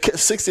and catch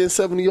 60 and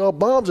 70-yard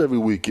bombs every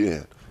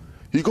weekend.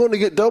 You're going to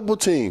get double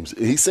teams.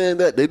 He's saying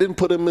that they didn't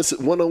put him in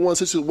one-on-one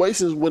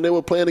situations when they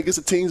were playing against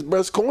the team's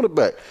best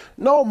cornerback.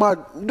 No, my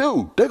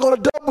dude, they're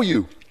going to double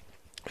you.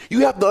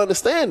 You have to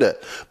understand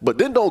that. But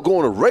then don't go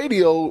on the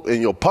radio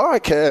and your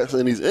podcast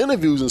and these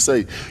interviews and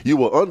say you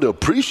were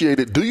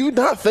underappreciated. Do you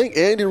not think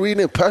Andy Reid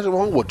and Patrick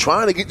Mahomes were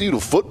trying to get you to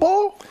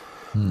football?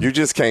 You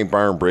just can't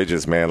burn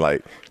bridges, man.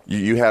 Like,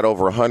 you had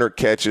over 100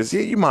 catches.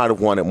 Yeah, you might have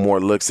wanted more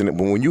looks in it.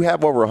 But when you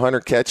have over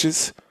 100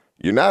 catches,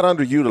 you're not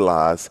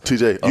underutilized.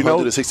 TJ,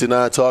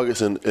 169 targets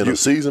in a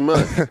season,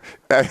 man.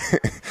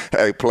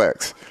 Hey,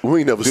 Plex. We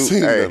ain't never seen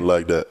nothing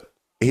like that.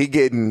 He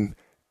getting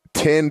 –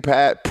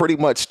 pretty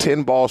much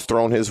 10 balls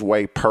thrown his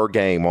way per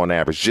game on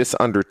average, just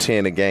under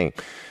 10 a game.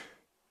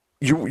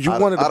 You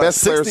one of the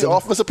best players.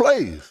 Offensive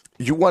plays.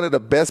 You one of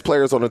the best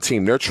players on the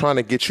team. They're trying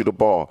to get you the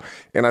ball.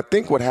 And I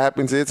think what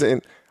happens is,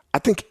 and I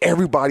think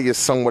everybody is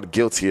somewhat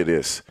guilty of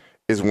this,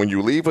 is when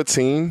you leave a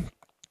team,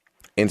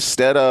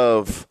 instead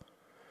of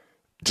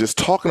just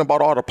talking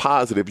about all the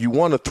positive, you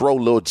want to throw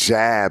little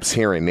jabs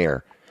here and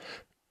there.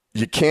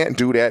 You can't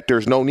do that.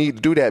 There's no need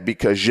to do that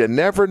because you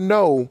never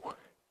know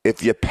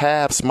if your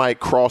paths might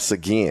cross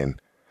again.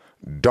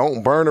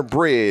 Don't burn a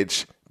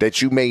bridge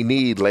that you may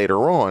need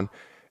later on.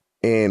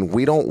 And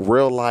we don't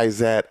realize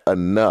that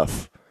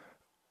enough.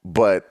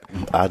 But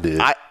I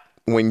did. I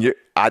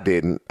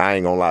didn't. I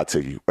ain't gonna lie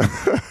to you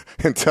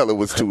until it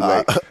was too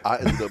late. I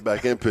ended up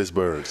back in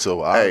Pittsburgh, so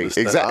I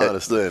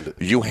understand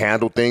it. You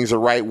handle things the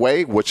right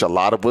way, which a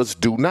lot of us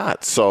do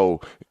not.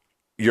 So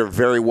you're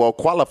very well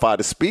qualified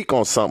to speak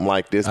on something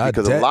like this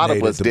because a lot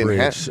of us didn't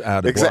have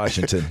out of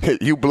Washington.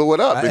 You blew it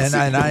up,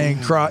 and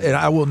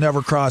I will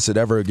never cross it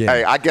ever again.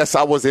 Hey, I guess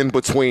I was in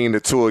between the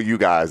two of you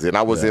guys, and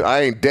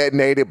I ain't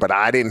detonated, but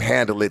I didn't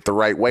handle it the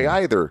right way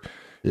either.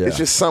 Yeah. It's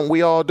just something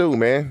we all do,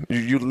 man.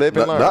 You live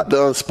and learn. Not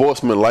the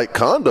unsportsmanlike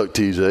conduct,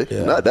 TJ.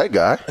 Yeah. Not that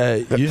guy.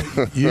 Hey,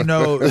 you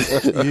know,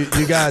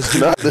 you guys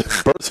do. Not the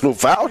personal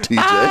foul,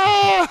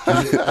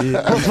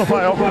 TJ. Personal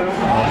foul,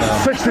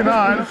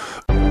 69.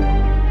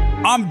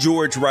 I'm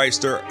George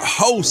Reister,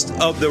 host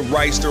of the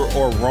Reister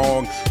or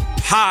Wrong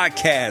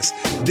podcast.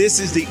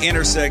 This is the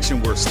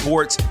intersection where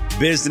sports,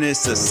 business,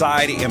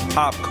 society, and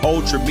pop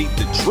culture meet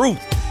the truth.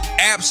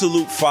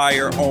 Absolute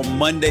fire on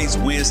Mondays,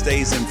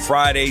 Wednesdays, and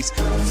Fridays.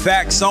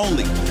 Facts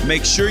only.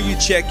 Make sure you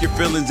check your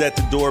feelings at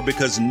the door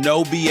because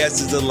no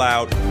BS is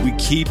allowed. We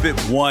keep it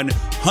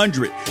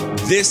 100.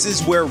 This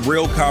is where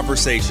real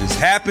conversations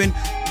happen.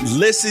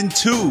 Listen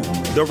to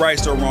the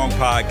Right or Wrong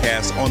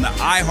podcast on the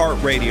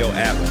iHeartRadio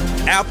app,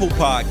 Apple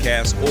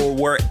Podcasts, or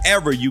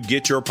wherever you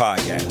get your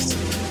podcasts.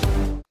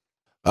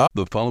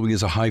 The following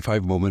is a high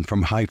five moment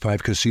from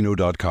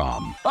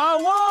highfivecasino.com. I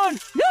won!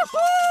 Yahoo!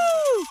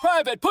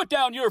 Private, put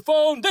down your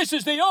phone. This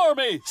is the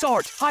Army.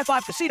 Sarge, High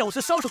Five Casino is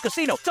a social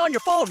casino. It's on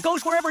your phone.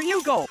 Goes wherever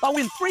you go. I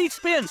win free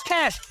spins,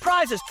 cash,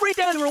 prizes, free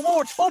daily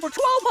rewards, over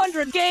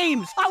 1,200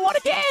 games. I won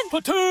again.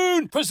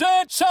 Platoon,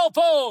 present cell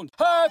phone.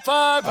 High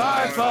Five.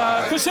 High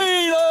Five.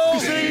 Casino.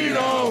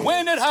 Casino.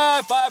 Win at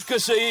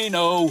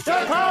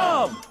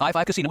highfivecasino.com. High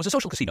Five Casino is a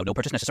social casino. No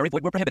purchase necessary.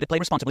 Void where prohibited. Play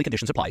responsibly.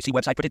 Conditions apply. See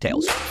website for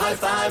details. High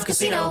Five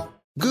Casino.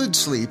 Good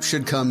sleep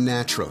should come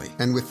naturally,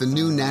 and with the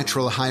new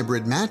Natural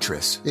Hybrid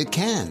mattress, it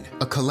can.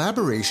 A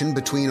collaboration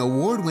between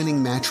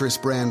award-winning mattress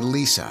brand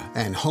Leesa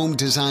and home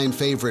design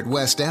favorite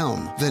West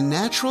Elm, the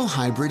Natural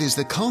Hybrid is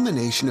the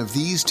culmination of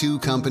these two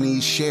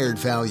companies' shared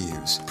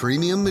values: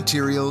 premium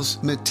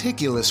materials,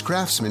 meticulous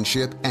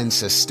craftsmanship, and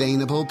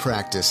sustainable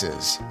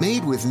practices.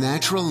 Made with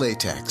natural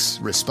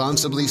latex,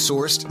 responsibly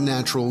sourced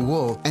natural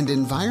wool, and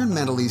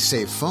environmentally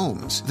safe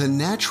foams, the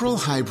Natural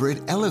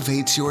Hybrid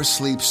elevates your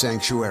sleep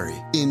sanctuary,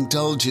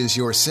 indulges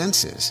your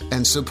senses,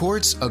 and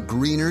supports a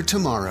greener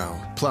tomorrow.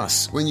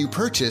 Plus, when you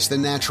purchase the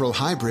Natural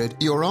Hybrid,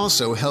 you're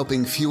also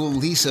helping fuel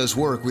Leesa's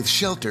work with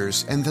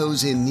shelters and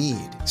those in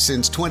need.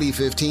 Since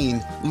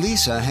 2015,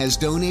 Leesa has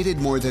donated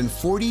more than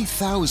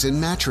 40,000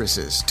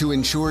 mattresses to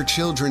ensure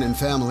children and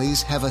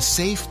families have a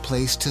safe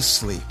place to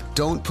sleep.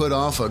 Don't put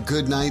off a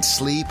good night's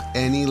sleep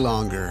any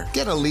longer.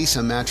 Get a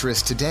Leesa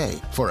mattress today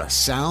for a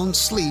sound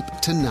sleep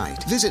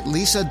tonight. Visit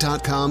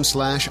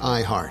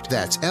leesa.com/iHeart.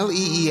 That's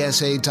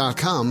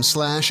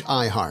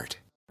LEESA.com/iHeart.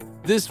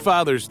 This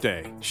Father's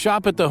Day,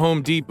 shop at the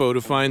Home Depot to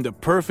find the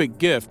perfect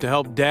gift to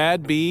help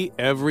Dad be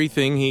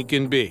everything he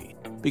can be.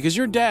 Because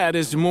your dad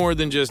is more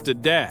than just a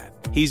dad.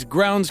 He's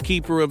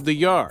groundskeeper of the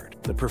yard,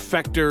 the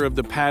perfecter of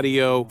the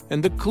patio,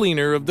 and the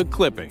cleaner of the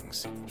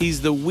clippings.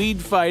 He's the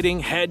weed-fighting,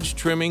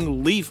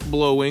 hedge-trimming,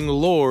 leaf-blowing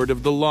lord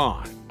of the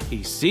lawn.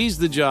 He sees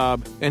the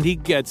job, and he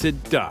gets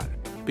it done.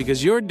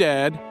 Because your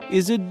dad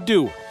is a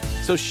doer.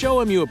 So show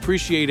him you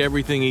appreciate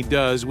everything he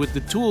does with the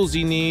tools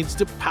he needs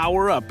to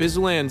power up his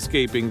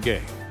landscaping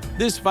game.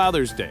 This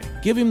Father's Day,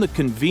 give him the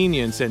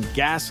convenience and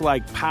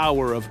gas-like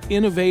power of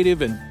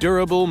innovative and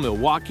durable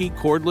Milwaukee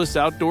cordless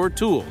outdoor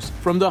tools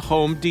from the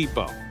Home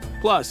Depot.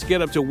 Plus,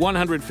 get up to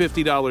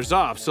 $150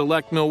 off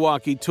select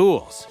Milwaukee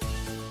tools.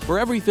 For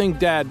everything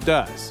Dad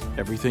does,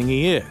 everything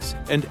he is,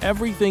 and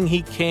everything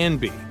he can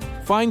be,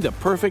 find the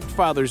perfect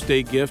Father's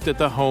Day gift at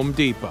the Home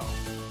Depot.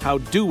 How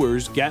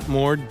doers get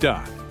more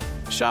done.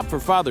 Shop for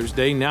Father's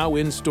Day now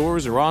in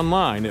stores or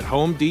online at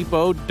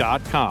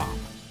homedepot.com.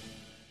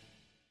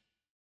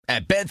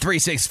 At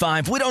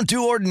Bet365, we don't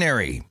do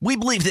ordinary. We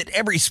believe that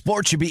every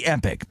sport should be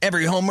epic.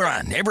 Every home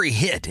run, every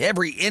hit,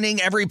 every inning,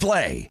 every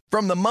play.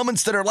 From the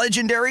moments that are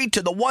legendary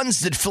to the ones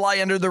that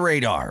fly under the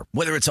radar.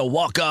 Whether it's a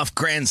walk-off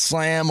grand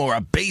slam or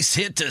a base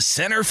hit to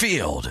center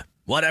field.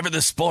 Whatever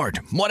the sport,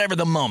 whatever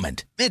the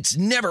moment, it's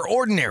never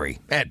ordinary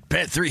at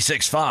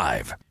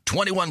Bet365.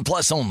 21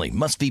 plus only.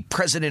 Must be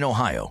present in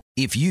Ohio.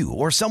 If you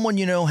or someone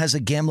you know has a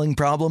gambling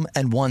problem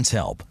and wants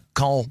help,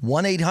 call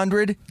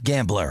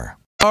 1-800-GAMBLER.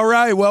 All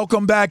right,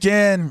 welcome back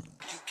in.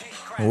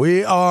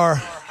 We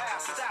are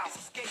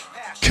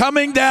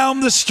coming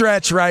down the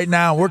stretch right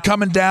now. We're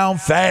coming down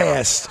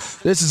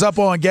fast. This is Up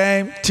On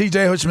Game.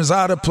 TJ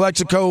Houshmandzadeh,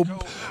 Plexico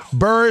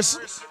Burris.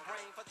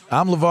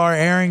 I'm LeVar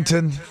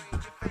Arrington.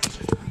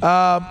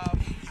 By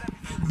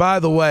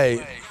the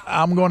way,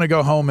 I'm going to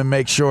go home and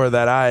make sure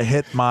that I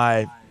hit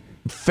my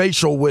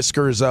facial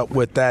whiskers up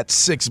with that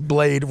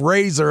 6-blade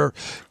razor.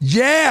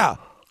 Yeah!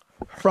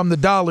 From the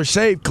Dollar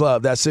Shave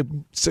Club. That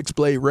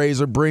 6-blade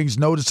razor brings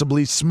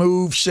noticeably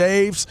smooth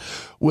shaves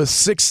with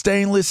 6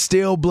 stainless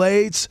steel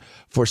blades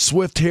for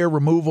swift hair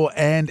removal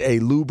and a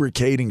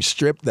lubricating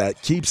strip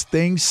that keeps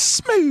things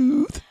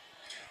smooth.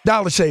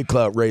 Dollar Shave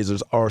Club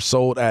razors are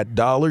sold at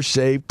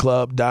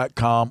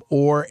dollarshaveclub.com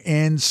or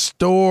in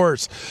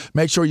stores.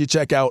 Make sure you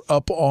check out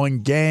Up On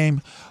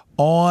Game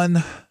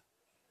on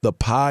the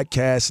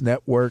podcast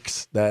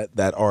networks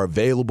that are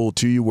available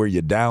to you where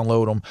you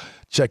download them.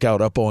 Check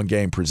out Up On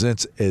Game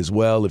Presents as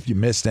well if you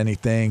missed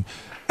anything.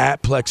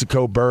 At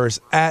Plexico Burris,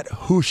 at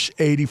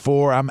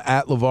Hoosh84. I'm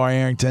at LeVar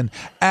Arrington,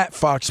 at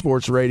Fox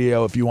Sports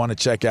Radio if you want to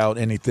check out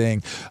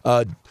anything.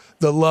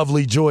 The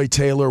lovely Joy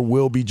Taylor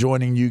will be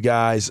joining you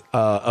guys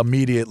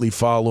immediately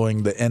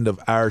following the end of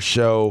our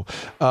show.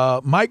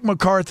 Mike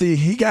McCarthy,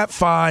 he got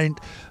fined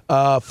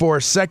for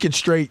a second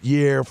straight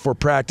year for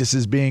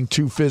practices being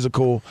too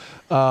physical.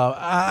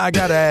 I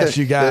got to ask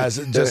you guys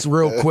just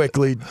real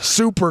quickly,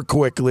 super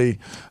quickly,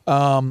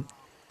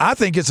 I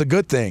think it's a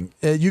good thing.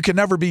 You can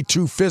never be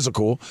too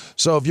physical.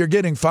 So if you're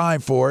getting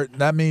fined for it,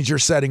 that means you're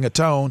setting a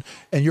tone,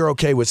 and you're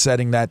okay with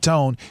setting that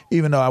tone,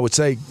 even though I would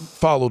say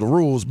follow the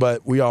rules.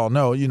 But we all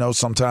know,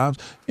 sometimes,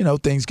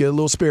 things get a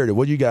little spirited.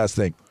 What do you guys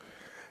think?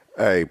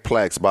 Hey,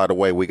 Plex, by the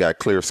way, we got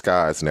clear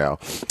skies now.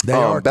 They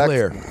are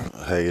clear.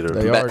 Hater.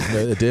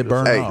 It did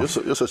burn off.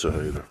 You're such a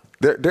hater.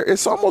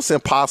 It's almost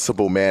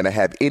impossible, man, to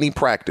have any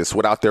practice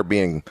without there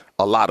being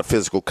a lot of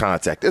physical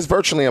contact. It's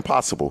virtually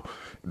impossible.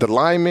 The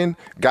linemen,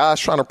 guys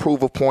trying to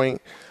prove a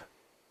point,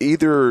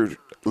 either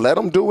let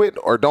them do it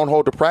or don't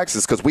hold the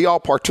practice because we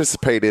all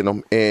participate in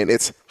them, and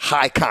it's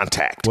high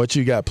contact. What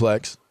you got,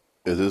 Plex?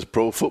 Is this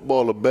pro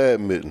football or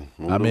badminton?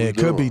 It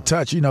could be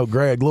touch.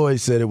 Greg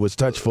Lloyd said it was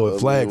touch for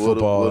flag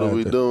football. What are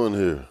we doing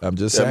here? I'm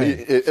just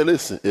saying. And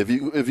listen, if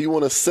you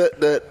want to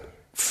set that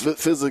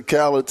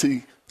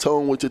physicality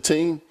tone with your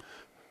team,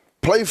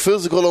 play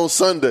physical on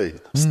Sunday.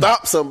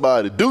 Stop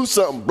somebody. Do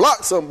something.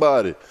 Block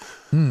somebody.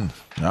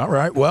 All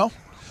right. Well,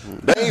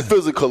 they ain't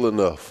physical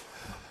enough.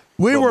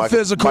 We were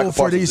physical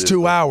for these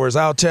 2 hours,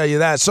 I'll tell you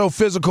that. So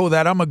physical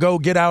that I'm going to go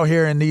get out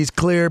here in these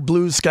clear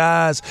blue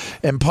skies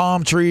and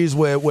palm trees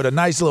with a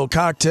nice little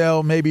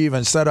cocktail, maybe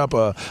even set up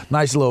a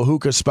nice little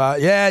hookah spot.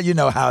 Yeah, you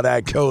know how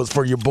that goes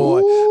for your boy.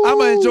 Ooh. I'm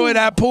going to enjoy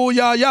that pool,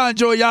 y'all. Y'all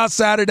enjoy y'all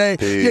Saturday.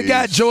 Peace. You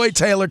got Joy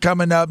Taylor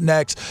coming up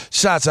next.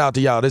 Shouts out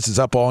to y'all. This is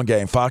Up On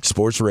Game, Fox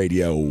Sports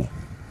Radio.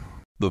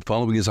 The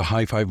following is a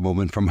high-five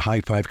moment from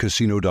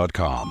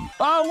highfivecasino.com.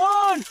 I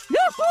won!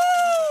 Yahoo!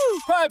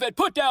 Private,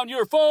 put down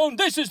your phone.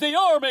 This is the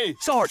Army.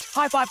 Sarge,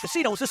 High Five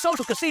Casino is a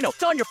social casino.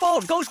 It's on your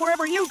phone. Goes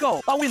wherever you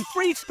go. I win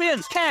free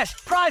spins, cash,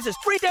 prizes,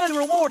 free daily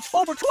rewards,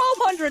 over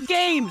 1,200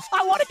 games.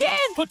 I won again.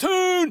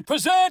 Platoon,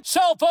 present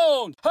cell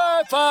phone.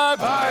 High Five.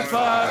 High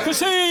Five.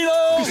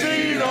 Casino.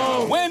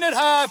 Casino. Win at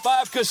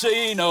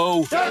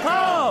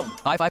highfivecasino.com.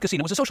 High Five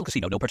Casino is a social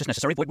casino. No purchase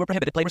necessary. Void where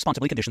prohibited. Play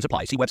responsibly. Conditions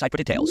apply. See website for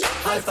details.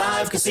 High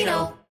Five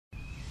Casino.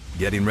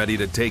 Getting ready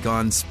to take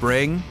on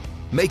spring?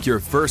 Make your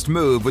first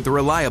move with the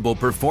reliable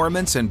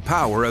performance and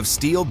power of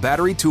Steel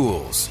battery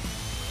tools.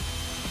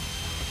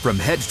 From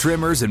hedge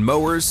trimmers and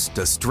mowers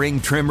to string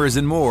trimmers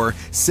and more,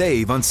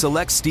 save on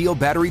select Steel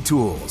battery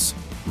tools.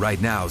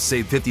 Right now,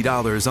 save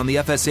 $50 on the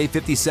FSA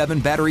 57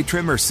 battery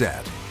trimmer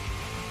set.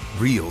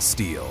 Real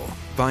Steel.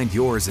 Find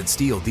yours at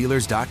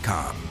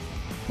SteelDealers.com.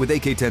 With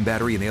AK-10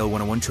 battery and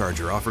AL101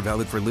 charger, offer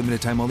valid for limited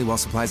time only while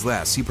supplies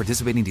last. See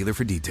participating dealer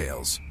for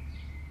details.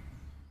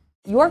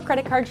 Your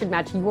credit card should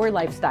match your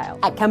lifestyle.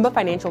 At Kemba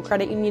Financial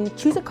Credit Union,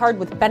 choose a card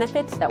with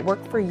benefits that work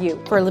for you.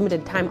 For a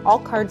limited time, all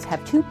cards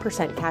have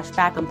 2% cash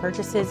back on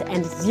purchases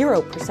and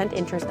 0%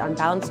 interest on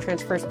balance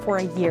transfers for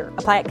a year.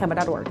 Apply at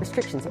Kemba.org.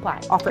 Restrictions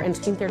apply. Offer ends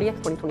June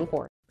 30th,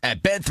 2024.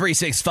 At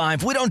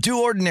Bet365, we don't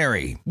do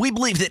ordinary. We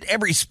believe that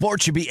every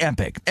sport should be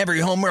epic.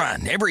 Every home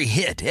run, every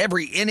hit,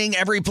 every inning,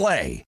 every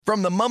play.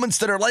 From the moments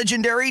that are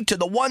legendary to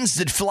the ones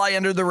that fly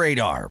under the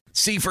radar.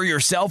 See for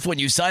yourself when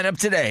you sign up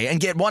today and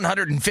get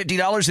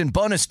 $150 in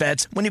bonus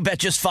bets when you bet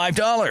just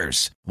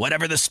 $5.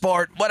 Whatever the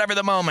sport, whatever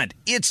the moment,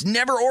 it's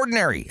never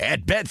ordinary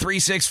at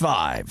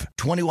Bet365.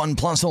 21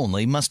 plus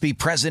only. Must be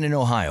present in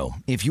Ohio.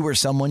 If you or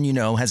someone you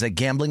know has a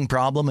gambling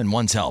problem and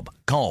wants help,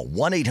 call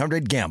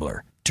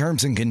 1-800-GAMBLER.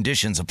 Terms and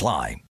conditions apply.